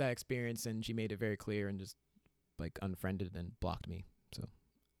 So after that experience, and she made it very clear and just unfriended and blocked me. So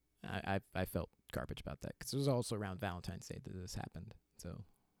I felt garbage about that, because it was also around Valentine's Day that this happened. So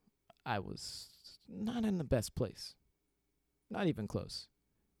I was not in the best place, not even close.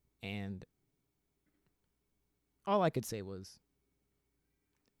 And all I could say was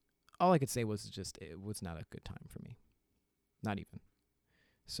just it was not a good time for me. Not even.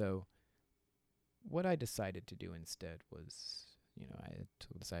 So what I decided to do instead was, I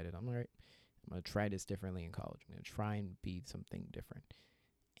decided, I'm all right, I'm going to try this differently in college. I'm going to try and be something different.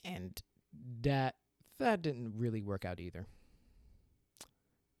 And that didn't really work out either.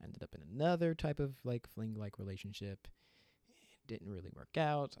 I ended up in another type of fling-like relationship. It didn't really work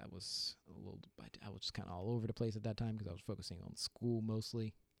out. I was just kind of all over the place at that time because I was focusing on school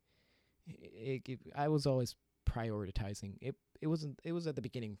mostly. I was always prioritizing. It was at the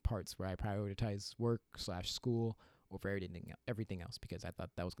beginning parts where I prioritized work/school over everything else, because I thought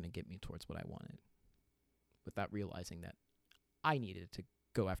that was going to get me towards what I wanted. without realizing that I needed to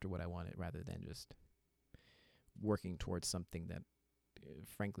go after what I wanted rather than just working towards something that,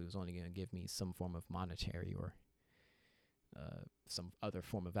 frankly, was only going to give me some form of monetary or some other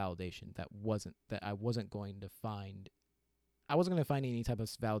form of validation that I wasn't going to find. I wasn't going to find any type of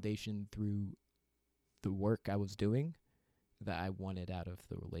validation through the work I was doing that I wanted out of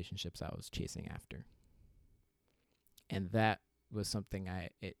the relationships I was chasing after. And that was something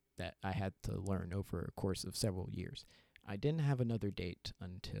that I had to learn over a course of several years. I didn't have another date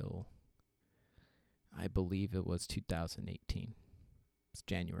until I believe it was 2018. It's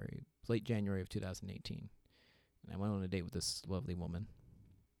late January of 2018. And I went on a date with this lovely woman.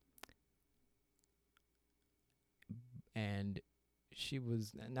 And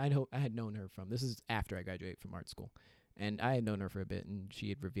I had known her this is after I graduated from art school. And I had known her for a bit, and she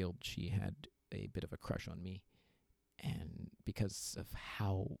had revealed she had a bit of a crush on me. And because of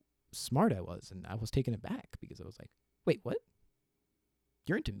how smart I was, and I was taken aback because I was like, wait, what?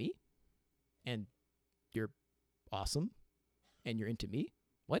 You're into me? And you're awesome? And you're into me?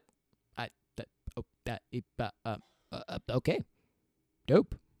 What? Okay.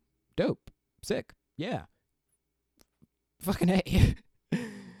 Dope. Sick. Yeah. Fucking A.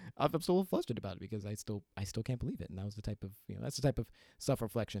 I'm still flustered about it because I still can't believe it. And that was the type of, that's the type of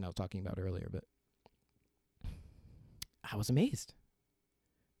self-reflection I was talking about earlier, but I was amazed.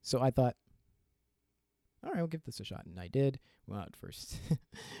 So I thought, all right, I'll give this a shot. And I did. We went out first.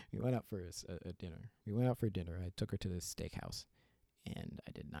 We went out for a dinner. We went out for dinner. I took her to this steakhouse, and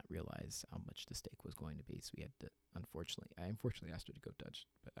I did not realize how much the steak was going to be. So we had to, I unfortunately asked her to go Dutch,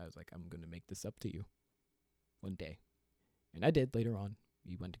 but I was like, I'm going to make this up to you one day. And I did later on.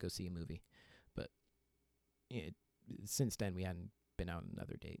 We went to go see a movie. But since then, we hadn't been out on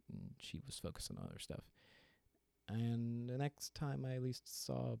another date, and she was focused on other stuff. And the next time I at least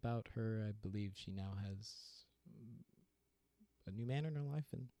saw about her, I believe she now has a new man in her life,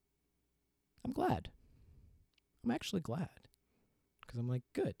 and I'm glad. I'm actually glad. Because I'm like,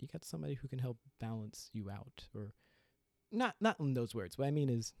 good, you got somebody who can help balance you out. Or not in those words. What I mean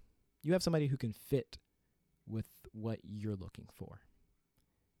is you have somebody who can fit with what you're looking for.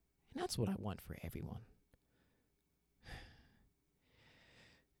 And that's what I want for everyone.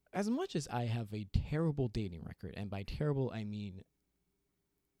 As much as I have a terrible dating record, and by terrible, I mean,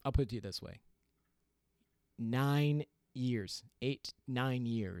 I'll put it to you this way. 9 years it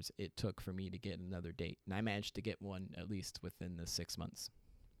took for me to get another date. And I managed to get one at least within the 6 months.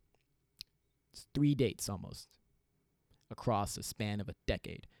 It's 3 dates almost across a span of a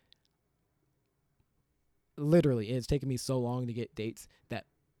decade. Literally, it's taken me so long to get dates that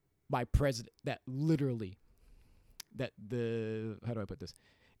how do I put this?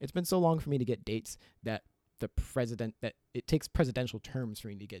 It's been so long for me to get dates that it takes presidential terms for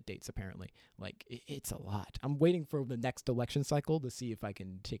me to get dates, apparently. Like, it's a lot. I'm waiting for the next election cycle to see if I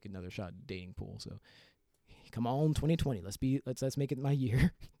can take another shot at the dating pool. So, come on, 2020. Let's make it my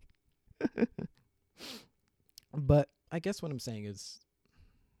year. But I guess what I'm saying is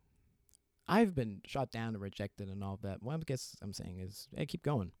I've been shot down and rejected and all that. What I guess I'm saying is, hey, keep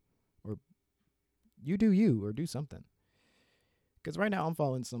going. Or you do you, or do something. Because right now I'm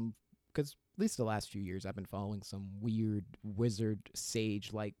following because at least the last few years I've been following some weird wizard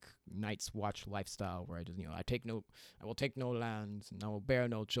sage-like Night's Watch lifestyle where I just, I will take no lands and I will bear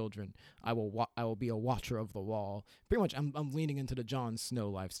no children. I will be a watcher of the wall. Pretty much I'm leaning into the Jon Snow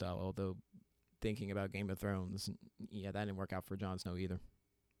lifestyle, although thinking about Game of Thrones, yeah, that didn't work out for Jon Snow either.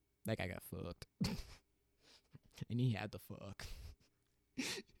 That guy got fucked. And he had to fuck.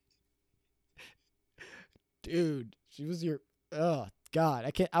 Dude, she was your... Oh, God.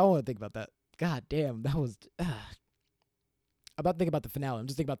 I don't want to think about that. God damn, that was... I'm about to think about the finale. I'm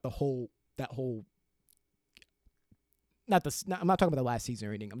just thinking about I'm not talking about the last season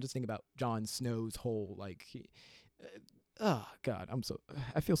or anything. I'm just thinking about Jon Snow's whole, oh, God.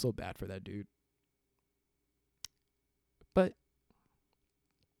 I feel so bad for that dude. But...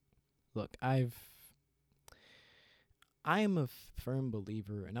 Look, I am a firm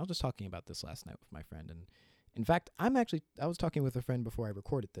believer, and I was just talking about this last night with my friend, and in fact, I was talking with a friend before I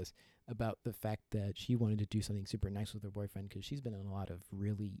recorded this about the fact that she wanted to do something super nice with her boyfriend because she's been in a lot of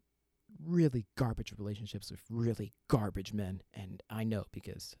really, really garbage relationships with really garbage men, and I know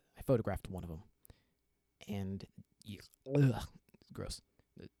because I photographed one of them, and it's gross.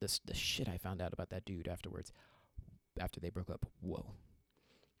 The shit I found out about that dude afterwards, after they broke up, whoa.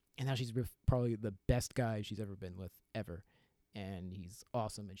 And now she's probably the best guy she's ever been with, ever. And he's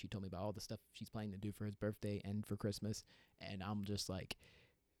awesome. And she told me about all the stuff she's planning to do for his birthday and for Christmas. And I'm just like,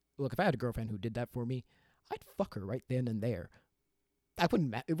 look, if I had a girlfriend who did that for me, I'd fuck her right then and there. it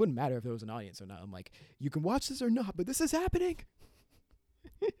wouldn't matter if there was an audience or not. I'm like, you can watch this or not, but this is happening.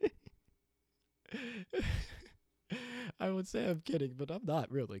 I would say I'm kidding, but I'm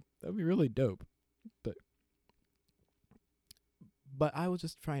not really. That'd be really dope. But I was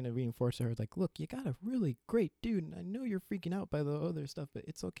just trying to reinforce to her, like, look, you got a really great dude, and I know you're freaking out by the other stuff, but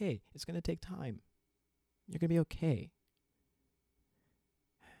it's okay. It's going to take time. You're going to be okay.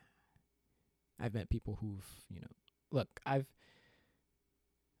 I've met people who've, look, all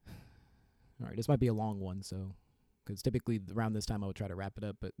right, this might be a long one, so, because typically around this time I would try to wrap it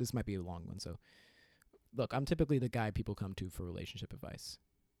up, but this might be a long one, so, look, I'm typically the guy people come to for relationship advice.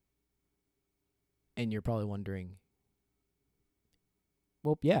 And you're probably wondering,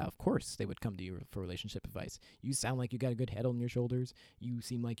 well, yeah, of course they would come to you for relationship advice. You sound like you got a good head on your shoulders. You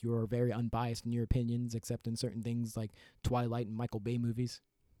seem like you're very unbiased in your opinions, except in certain things like Twilight and Michael Bay movies.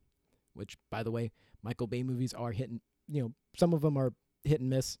 Which, by the way, Michael Bay movies are hitting, some of them are hit and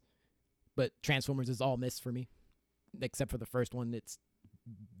miss, but Transformers is all miss for me. Except for the first one, it's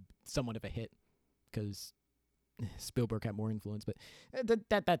somewhat of a hit, because Spielberg had more influence, but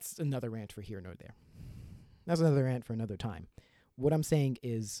that's another rant for here nor there. That's another rant for another time. What I'm saying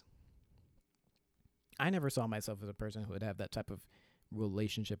is, I never saw myself as a person who would have that type of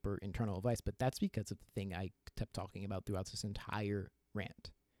relationship or internal advice, but that's because of the thing I kept talking about throughout this entire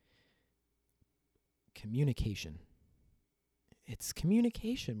rant. Communication. It's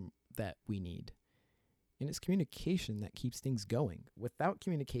communication that we need. And it's communication that keeps things going. Without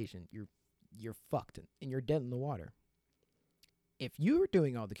communication, you're fucked and you're dead in the water. If you're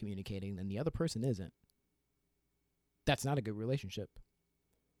doing all the communicating and the other person isn't, that's not a good relationship.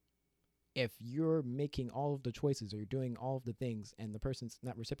 If you're making all of the choices or you're doing all of the things and the person's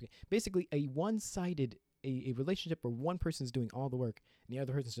not reciprocating, basically a one-sided a relationship where one person's doing all the work and the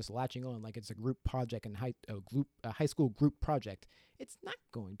other person's just latching on like it's a group project and a high school group project, it's not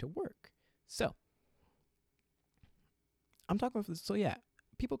going to work. So I'm talking about this. So yeah,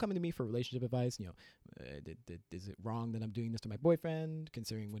 people coming to me for relationship advice, is it wrong that I'm doing this to my boyfriend,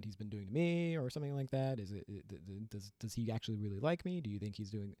 considering what he's been doing to me, or something like that? Does he actually really like me? Do you think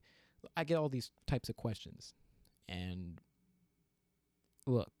he's doing? I get all these types of questions, and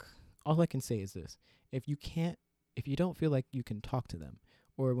look, all I can say is this: if you don't feel like you can talk to them,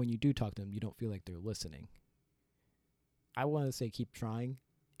 or when you do talk to them, you don't feel like they're listening, I want to say keep trying.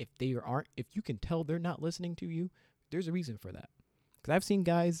 If you can tell they're not listening to you, there's a reason for that. Because I've seen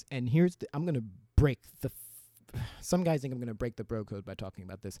guys, and I'm going to break some guys think I'm going to break the bro code by talking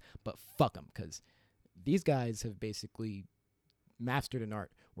about this, but fuck them, because these guys have basically mastered an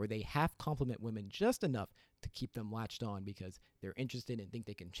art where they half compliment women just enough to keep them latched on because they're interested and think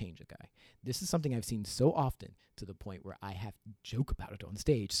they can change a guy. This is something I've seen so often to the point where I have to joke about it on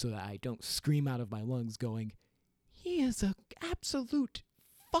stage so that I don't scream out of my lungs going, he is an absolute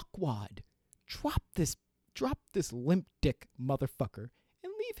fuckwad. Drop this limp dick motherfucker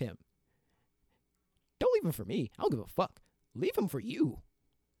and leave him. Don't leave him for me. I don't give a fuck. Leave him for you.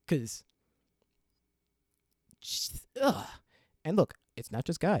 Because, and look, it's not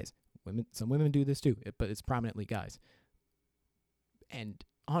just guys. Some women do this too, but it's prominently guys. And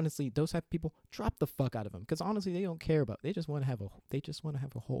honestly, those type of people, drop the fuck out of them. Because honestly, they don't care about. They just want to have a hole. They just want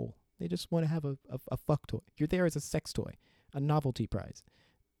to have a fuck toy. You're there as a sex toy, a novelty prize.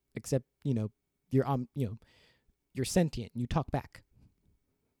 Except you're sentient. You talk back.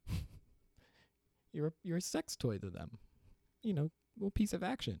 You're a sex toy to them. Little piece of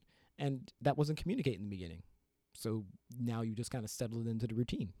action. And that wasn't communicated in the beginning. So now you just kind of settled into the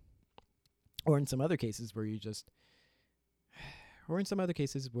routine. Or in some other cases where you're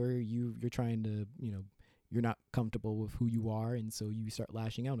trying to, you're not comfortable with who you are, and so you start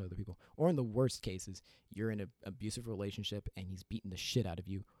lashing out at other people. Or in the worst cases, you're in an abusive relationship and he's beating the shit out of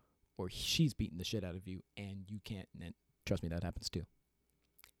you, or she's beating the shit out of you, and you can't, and trust me, that happens too.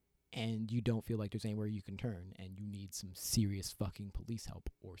 And you don't feel like there's anywhere you can turn, and you need some serious fucking police help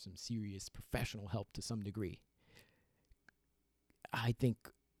or some serious professional help to some degree. I think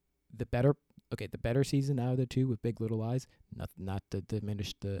the better season out of the two with Big Little Lies, not to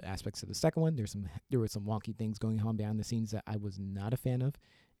diminish the aspects of the second one. There were some wonky things going on behind the scenes that I was not a fan of,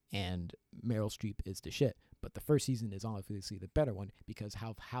 and Meryl Streep is the shit. But the first season is obviously the better one because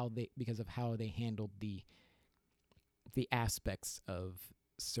of how they handled the aspects of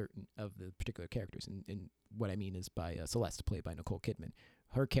certain of the particular characters. And what I mean is by Celeste, played by Nicole Kidman,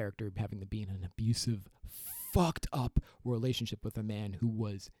 her character having to be in an abusive, fucked up relationship with a man who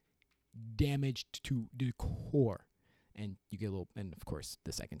was damaged to the core. And you get and of course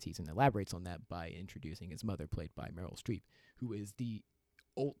the second season elaborates on that by introducing his mother, played by Meryl Streep, who is the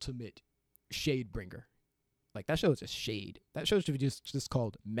ultimate shade bringer. Like, that show is just shade. That show should be just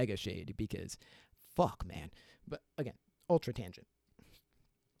called Mega Shade, because fuck, man. But again, ultra tangent.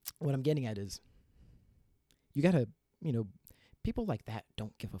 What I'm getting at is, you gotta, people like that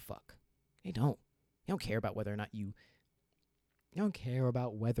don't give a fuck. They don't. They don't care about whether or not you. They don't care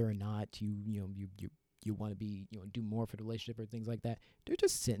about whether or not you want to be, do more for the relationship or things like that. They're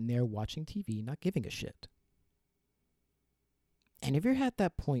just sitting there watching TV, not giving a shit. And if you're at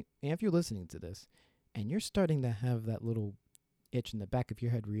that point, and if you're listening to this, and you're starting to have that little itch in the back of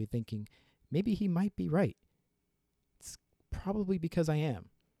your head where you're thinking, maybe he might be right, it's probably because I am.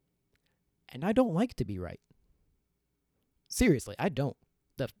 And I don't like to be right. Seriously, I don't.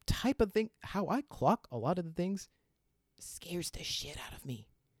 The type of thing, how I clock a lot of the things, scares the shit out of me.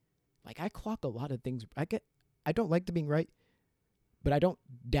 Like, I clock a lot of things. I don't like to being right, but I don't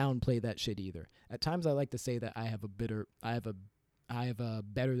downplay that shit either. At times, I like to say that I have a better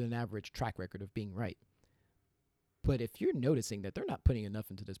than average track record of being right. But if you're noticing that they're not putting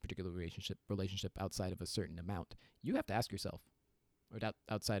enough into this particular relationship outside of a certain amount, you have to ask yourself, or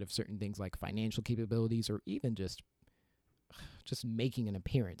outside of certain things like financial capabilities, or even just making an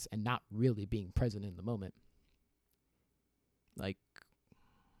appearance and not really being present in the moment. Like,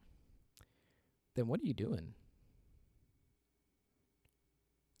 then what are you doing?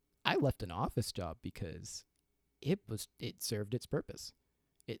 I left an office job because it served its purpose.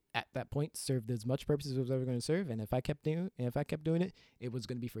 It at that point served as much purpose as it was ever going to serve, and if I kept doing it, it was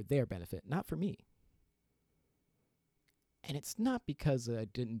going to be for their benefit, not for me. And it's not because I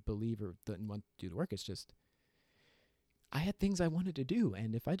didn't believe or didn't want to do the work. It's just I had things I wanted to do,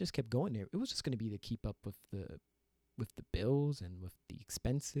 and if I just kept going there, it was just going to be to keep up with the bills and with the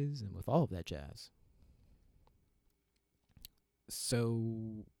expenses and with all of that jazz.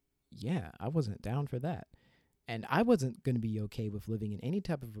 So, yeah, I wasn't down for that. And I wasn't going to be okay with being in any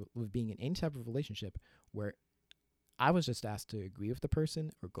type of relationship where I was just asked to agree with the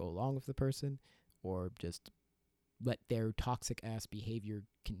person or go along with the person or just let their toxic ass behavior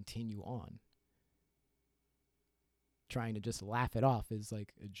continue on. Trying to just laugh it off is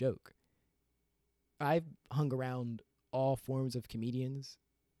like a joke. I've hung around all forms of comedians.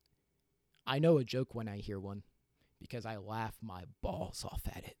 I know a joke when I hear one because I laugh my balls off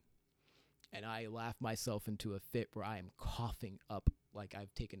at it. And I laugh myself into a fit where I am coughing up like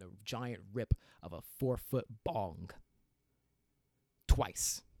I've taken a giant rip of a 4-foot bong.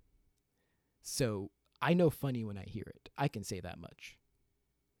 Twice. So I know funny when I hear it. I can say that much.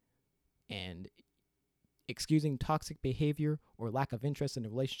 And excusing toxic behavior or lack of interest in a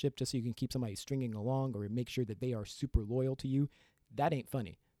relationship just so you can keep somebody stringing along or make sure that they are super loyal to you, that ain't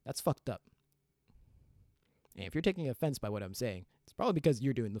funny. That's fucked up. And if you're taking offense by what I'm saying, it's probably because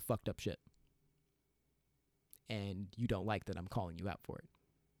you're doing the fucked up shit. And you don't like that I'm calling you out for it.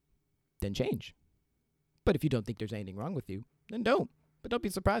 Then change. But if you don't think there's anything wrong with you, then don't. But don't be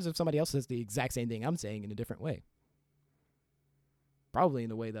surprised if somebody else says the exact same thing I'm saying in a different way. Probably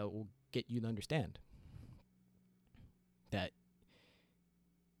in a way that will get you to understand that,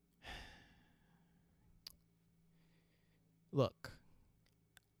 look,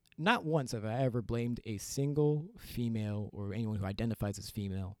 not once have I ever blamed a single female or anyone who identifies as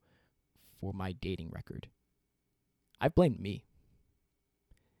female for my dating record. I've blamed me.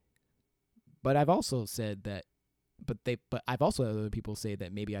 But I've also said that, but I've also had other people say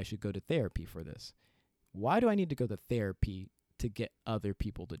that maybe I should go to therapy for this. Why do I need to go to therapy to get other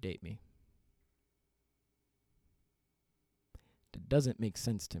people to date me? That doesn't make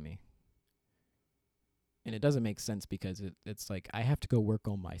sense to me. And it doesn't make sense because it's like I have to go work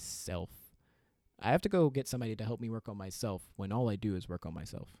on myself. I have to go get somebody to help me work on myself when all I do is work on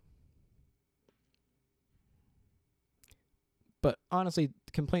myself. But honestly,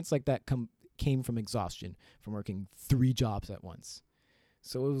 complaints like that came from exhaustion, from working 3 jobs at once.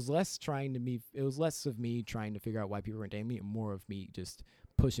 So it was less of me trying to figure out why people weren't dating me, and more of me just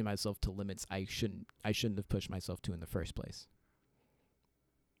pushing myself to limits I shouldn't have pushed myself to in the first place.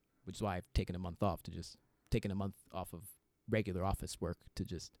 Which is why I've taken a month off of regular office work to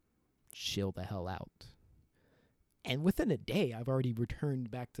just chill the hell out. And within a day, I've already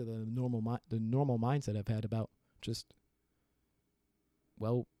returned back to the normal mindset I've had about just,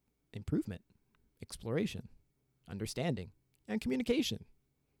 well, improvement, exploration, understanding, and communication.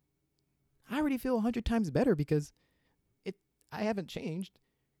 I already feel 100 times better because I haven't changed.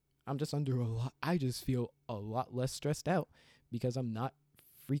 I'm just I just feel a lot less stressed out because I'm not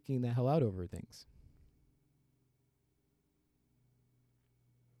freaking the hell out over things.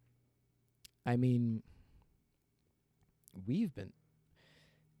 I mean,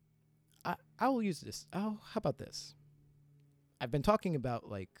 I will use this. Oh, how about this? I've been talking about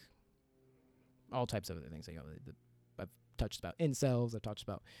like all types of other things. I've touched about incels. I've touched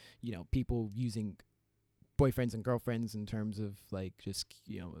about, people using boyfriends and girlfriends in terms of like just,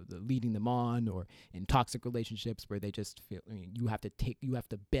 the leading them on, or in toxic relationships where they just feel, you have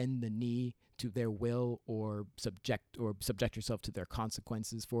to bend the knee to their will, or subject yourself to their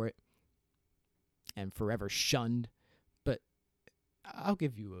consequences for it, and forever shunned. But I'll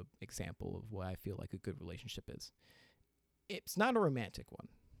give you an example of what I feel like a good relationship is. It's not a romantic one,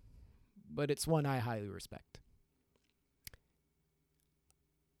 but it's one I highly respect.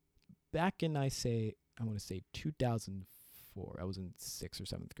 Back in, I want to say 2004. I was in 6th or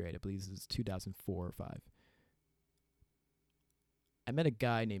 7th grade. I believe this is 2004 or 5. I met a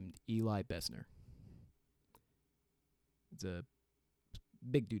guy named Eli Besner. He's a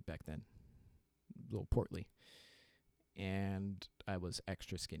big dude back then, a little portly. And I was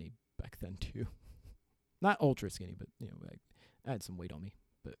extra skinny back then too. Not ultra skinny, but I had some weight on me.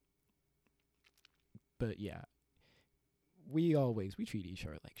 But yeah, we treated each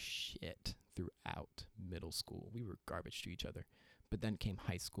other like shit throughout middle school. We were garbage to each other. But then came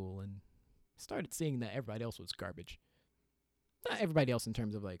high school and started seeing that everybody else was garbage. Not everybody else in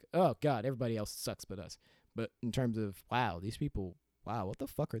terms of like, oh God, everybody else sucks but us. But in terms of, these people, what the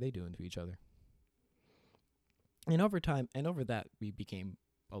fuck are they doing to each other? And over that, we became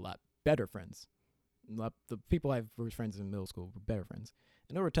a lot better friends. The people I was friends in middle school were better friends.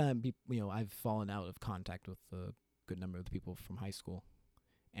 And over time, I've fallen out of contact with a good number of the people from high school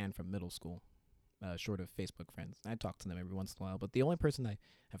and from middle school, short of Facebook friends. I talk to them every once in a while, but the only person I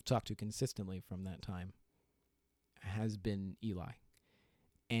have talked to consistently from that time has been Eli.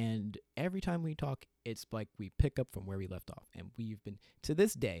 And every time we talk, it's like we pick up from where we left off. And we've been, to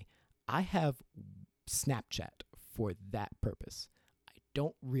this day, I have Snapchat for that purpose. I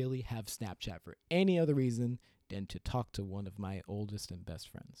don't really have Snapchat for any other reason than to talk to one of my oldest and best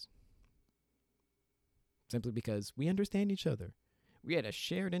friends. Simply because we understand each other. We had a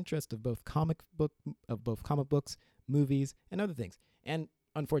shared interest of both comic books, movies, and other things. And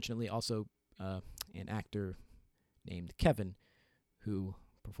unfortunately, also an actor named Kevin, who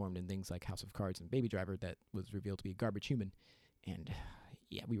performed in things like House of Cards and Baby Driver, that was revealed to be a garbage human. And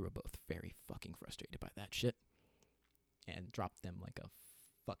yeah, we were both very fucking frustrated by that shit, and dropped them like a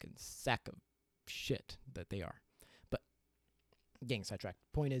fucking sack of shit that they are. But getting sidetracked.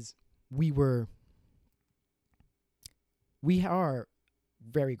 Point is, we are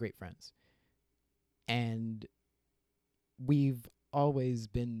very great friends. And we've always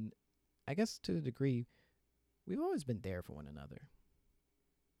been, I guess to a degree, we've always been there for one another.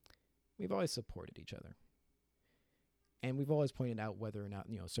 We've always supported each other. And we've always pointed out whether or not,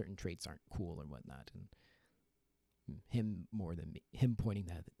 certain traits aren't cool or whatnot. And him more than me. Him pointing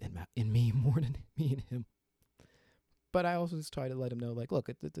that in me more than me and him. But I also just try to let him know, like, look,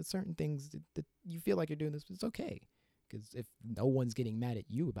 there's certain things that you feel like you're doing this, it's okay. Because if no one's getting mad at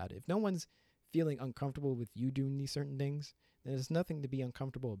you about it, if no one's feeling uncomfortable with you doing these certain things, then there's nothing to be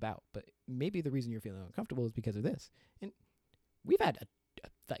uncomfortable about. But maybe the reason you're feeling uncomfortable is because of this. And we've had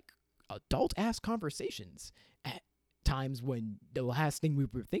adult-ass conversations at times when the last thing we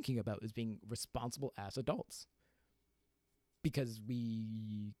were thinking about is being responsible-ass adults. Because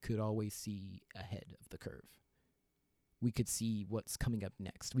we could always see ahead of the curve. We could see what's coming up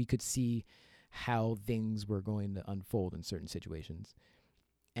next. We could see how things were going to unfold in certain situations.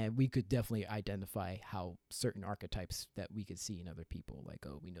 And we could definitely identify how certain archetypes that we could see in other people, like,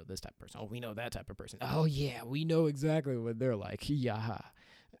 oh, we know this type of person. Oh, we know that type of person. Oh, yeah, we know exactly what they're like. Yeah.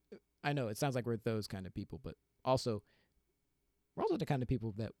 I know it sounds like we're those kind of people, but also, we're also the kind of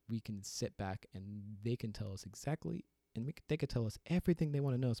people that we can sit back and they can tell us exactly, and they could tell us everything they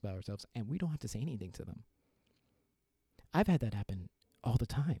want to know about ourselves, and we don't have to say anything to them. I've had that happen all the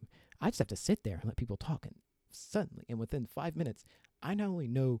time. I just have to sit there and let people talk, and suddenly, and within 5 minutes, I not only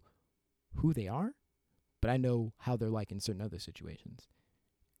know who they are, but I know how they're like in certain other situations.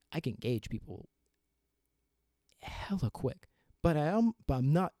 I can gauge people hella quick, but I'm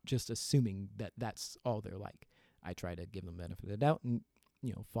not just assuming that that's all they're like. I try to give them the benefit of the doubt and,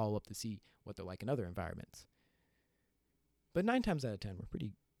 follow up to see what they're like in other environments. But 9 times out of 10,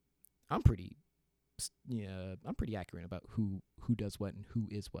 I'm pretty accurate about who does what and who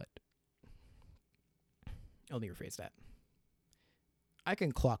is what. Let me rephrase that. I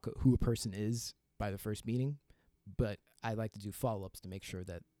can clock who a person is by the first meeting, but I like to do follow-ups to make sure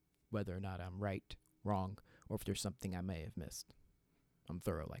that whether or not I'm right, wrong, or if there's something I may have missed. I'm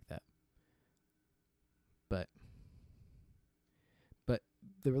thorough like that. But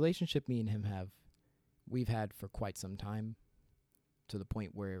the relationship me and him we've had for quite some time, to the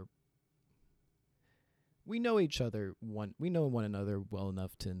point where we know each other, we know one another well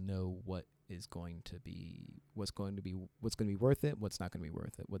enough to know what is going to be what's going to be worth it, what's not going to be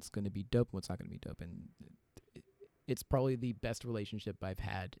worth it, what's going to be dope, what's not going to be dope. And it's probably the best relationship I've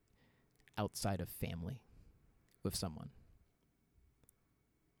had outside of family with someone.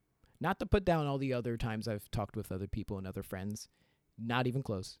 Not to put down all the other times I've talked with other people and other friends, not even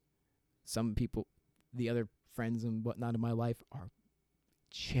close. Some people, the other friends and whatnot in my life are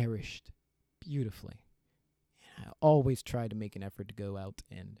cherished beautifully. And I always try to make an effort to go out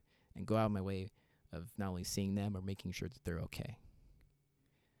and go out of my way of not only seeing them or making sure that they're okay.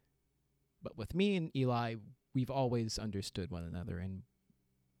 But with me and Eli, we've always understood one another,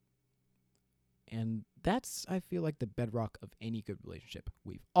 and that's, I feel like, the bedrock of any good relationship.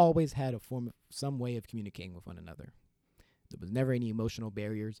 We've always had some way of communicating with one another. There was never any emotional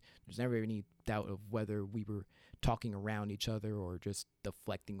barriers. There's never any doubt of whether we were talking around each other or just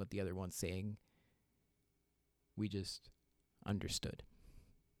deflecting what the other one's saying. We just understood.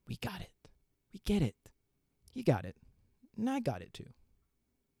 We got it. We get it. You got it. And I got it too.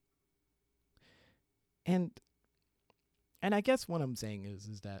 And I guess what I'm saying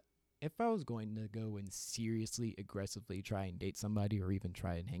is that if I was going to go and seriously, aggressively try and date somebody or even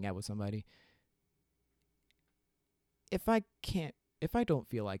try and hang out with somebody, if I don't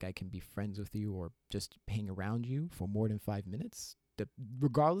feel like I can be friends with you or just hang around you for more than 5 minutes,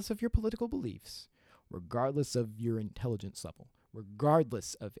 regardless of your political beliefs, regardless of your intelligence level,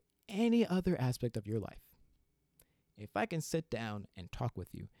 regardless of any other aspect of your life, if I can sit down and talk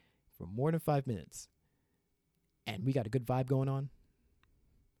with you for more than 5 minutes and we got a good vibe going on,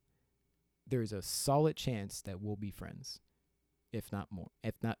 there's a solid chance that we'll be friends, if not more,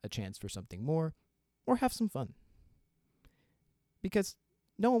 if not a chance for something more, or have some fun. Because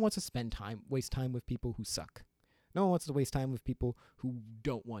no one wants to waste time with people who suck. No one wants to waste time with people who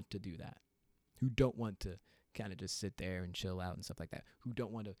don't want to do that, who don't want to kind of just sit there and chill out and stuff like that, who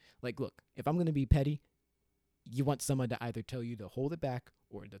don't want to, like, look, if I'm going to be petty, you want someone to either tell you to hold it back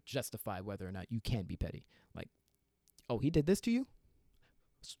or to justify whether or not you can be petty. Like, oh, he did this to you?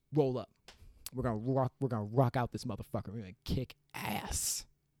 Roll up. We're gonna rock out this motherfucker. We're gonna kick ass.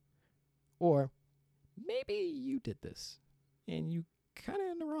 Or maybe you did this and you kind of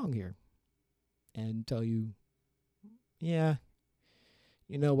in the wrong here, and tell you, yeah,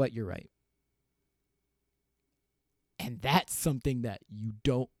 you know what, you're right. And that's something that you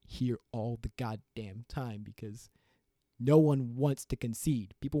don't hear all the goddamn time, because no one wants to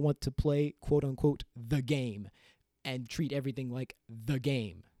concede. People want to play, quote unquote, the game and treat everything like the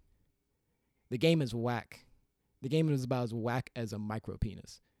game. The game is whack. The game is about as whack as a micro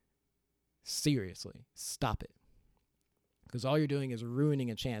penis. Seriously, stop it. Because all you're doing is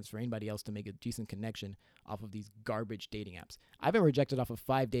ruining a chance for anybody else to make a decent connection off of these garbage dating apps. I've been rejected off of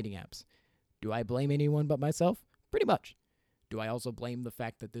 5 dating apps. Do I blame anyone but myself? Pretty much. Do I also blame the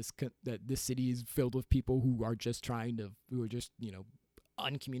fact that this city is filled with people who are just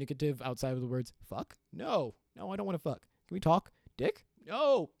uncommunicative outside of the words fuck? No, I don't want to fuck. Can we talk, dick?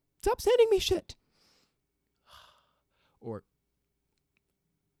 No. Stop sending me shit. Or,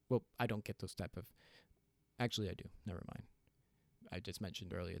 well, I don't get those type of... Actually, I do. Never mind. I just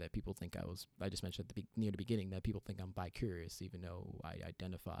mentioned earlier that people think I just mentioned near the beginning that people think I'm bi-curious, even though I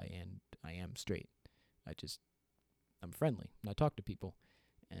identify and I am straight. I'm friendly and I talk to people.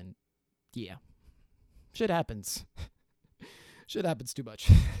 And, yeah. Shit happens. Shit happens too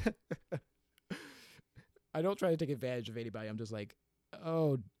much. I don't try to take advantage of anybody. I'm just like,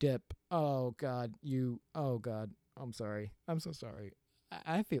 oh, dip. Oh, God. Oh, God. I'm sorry. I'm so sorry.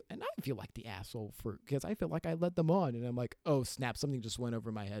 I feel like the asshole because I feel like I led them on, and I'm like, oh, snap. Something just went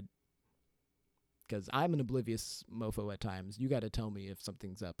over my head. Because I'm an oblivious mofo at times. You got to tell me if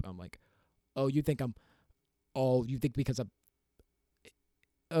something's up. I'm like, oh, you think because I'm,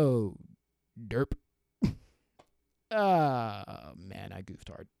 oh, derp. Man, I goofed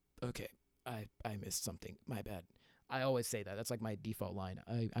hard. Okay. I missed something. My bad. I always say that. That's like my default line.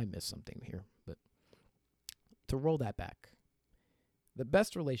 I missed something here. But to roll that back, the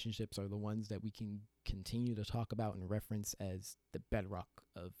best relationships are the ones that we can continue to talk about and reference as the bedrock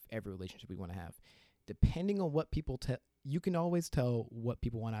of every relationship we want to have. Depending on what people you can always tell what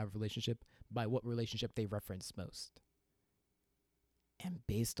people want out of a relationship by what relationship they reference most. And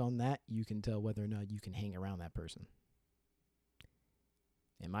based on that, you can tell whether or not you can hang around that person.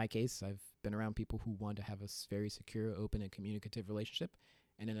 In my case, I've been around people who want to have a very secure, open, and communicative relationship.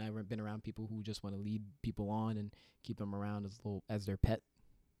 And then I've been around people who just want to lead people on and keep them around as their pet.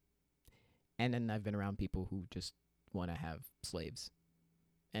 And then I've been around people who just want to have slaves.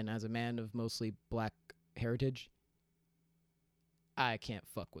 And as a man of mostly black heritage, I can't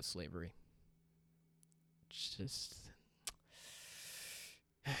fuck with slavery.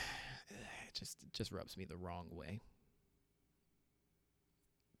 It just rubs me the wrong way.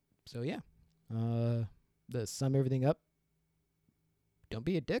 So yeah, to sum everything up, don't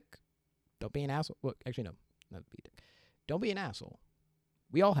be a dick. Don't be an asshole. Well, actually, no, not be a dick. Don't be an asshole.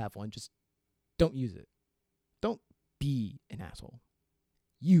 We all have one. Just don't use it. Don't be an asshole.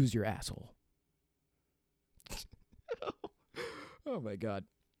 Use your asshole. Oh my God.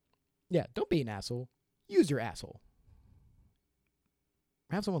 Yeah, don't be an asshole. Use your asshole.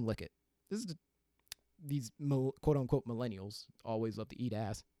 Have someone lick it. These quote unquote millennials always love to eat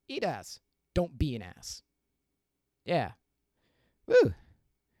ass. Eat ass. Don't be an ass. Yeah. Woo.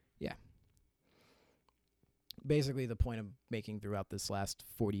 Yeah. Basically, the point I'm making throughout this last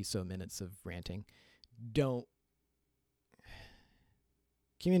 40 so minutes of ranting, don't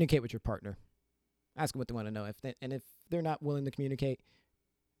communicate with your partner. Ask them what they want to know. And if they're not willing to communicate,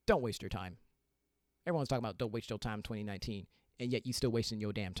 don't waste your time. Everyone's talking about don't waste your time 2019, and yet you still wasting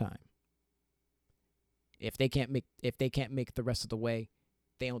your damn time. If they can't make the rest of the way,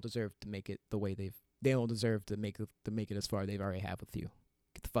 they don't deserve to make it the way they don't deserve to make it as far they've already have with you.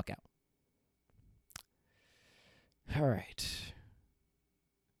 Get the fuck out. All right.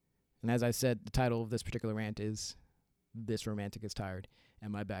 And as I said, the title of this particular rant is "This Romantic is Tired,"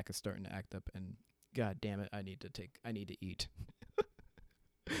 and my back is starting to act up, and God damn it, I need to eat.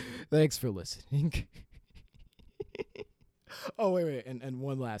 Thanks for listening. Oh, wait. And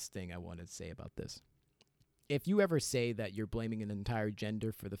one last thing I wanted to say about this. If you ever say that you're blaming an entire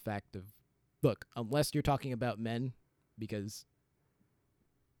gender for the fact of, look, unless you're talking about men, because,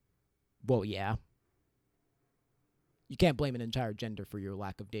 well, yeah. You can't blame an entire gender for your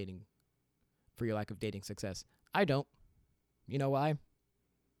lack of dating success. I don't. You know why?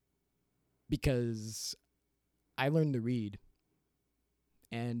 Because I learned to read,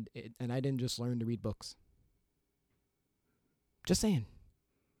 and I didn't just learn to read books. Just saying.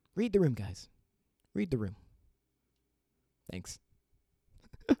 Read the room, guys. Read the room. Thanks.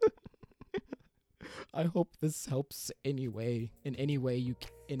 I hope this helps in any way you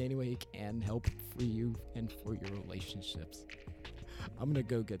can help for you and for your relationships. I'm gonna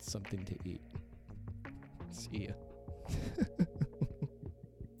go get something to eat. See ya.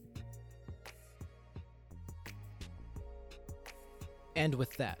 And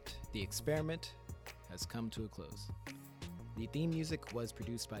with that, the experiment has come to a close. The theme music was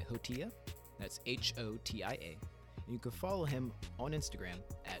produced by Hotia, that's Hotia. You can follow him on Instagram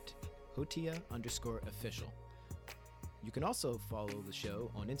at Hotia_official. You can also follow the show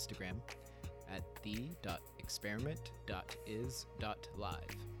on Instagram at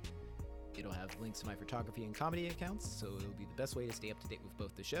the.experiment.is.live. It'll have links to my photography and comedy accounts, so it'll be the best way to stay up to date with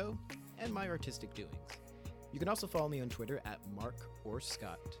both the show and my artistic doings. You can also follow me on Twitter at Mark or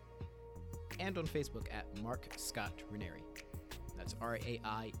Scott, and on Facebook at Mark Scott Ranieri. That's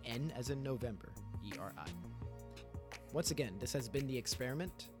RAIN as in November, ERI. Once again, this has been The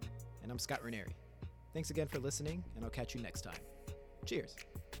Experiment, and I'm Scott Ranieri. Thanks again for listening, and I'll catch you next time. Cheers.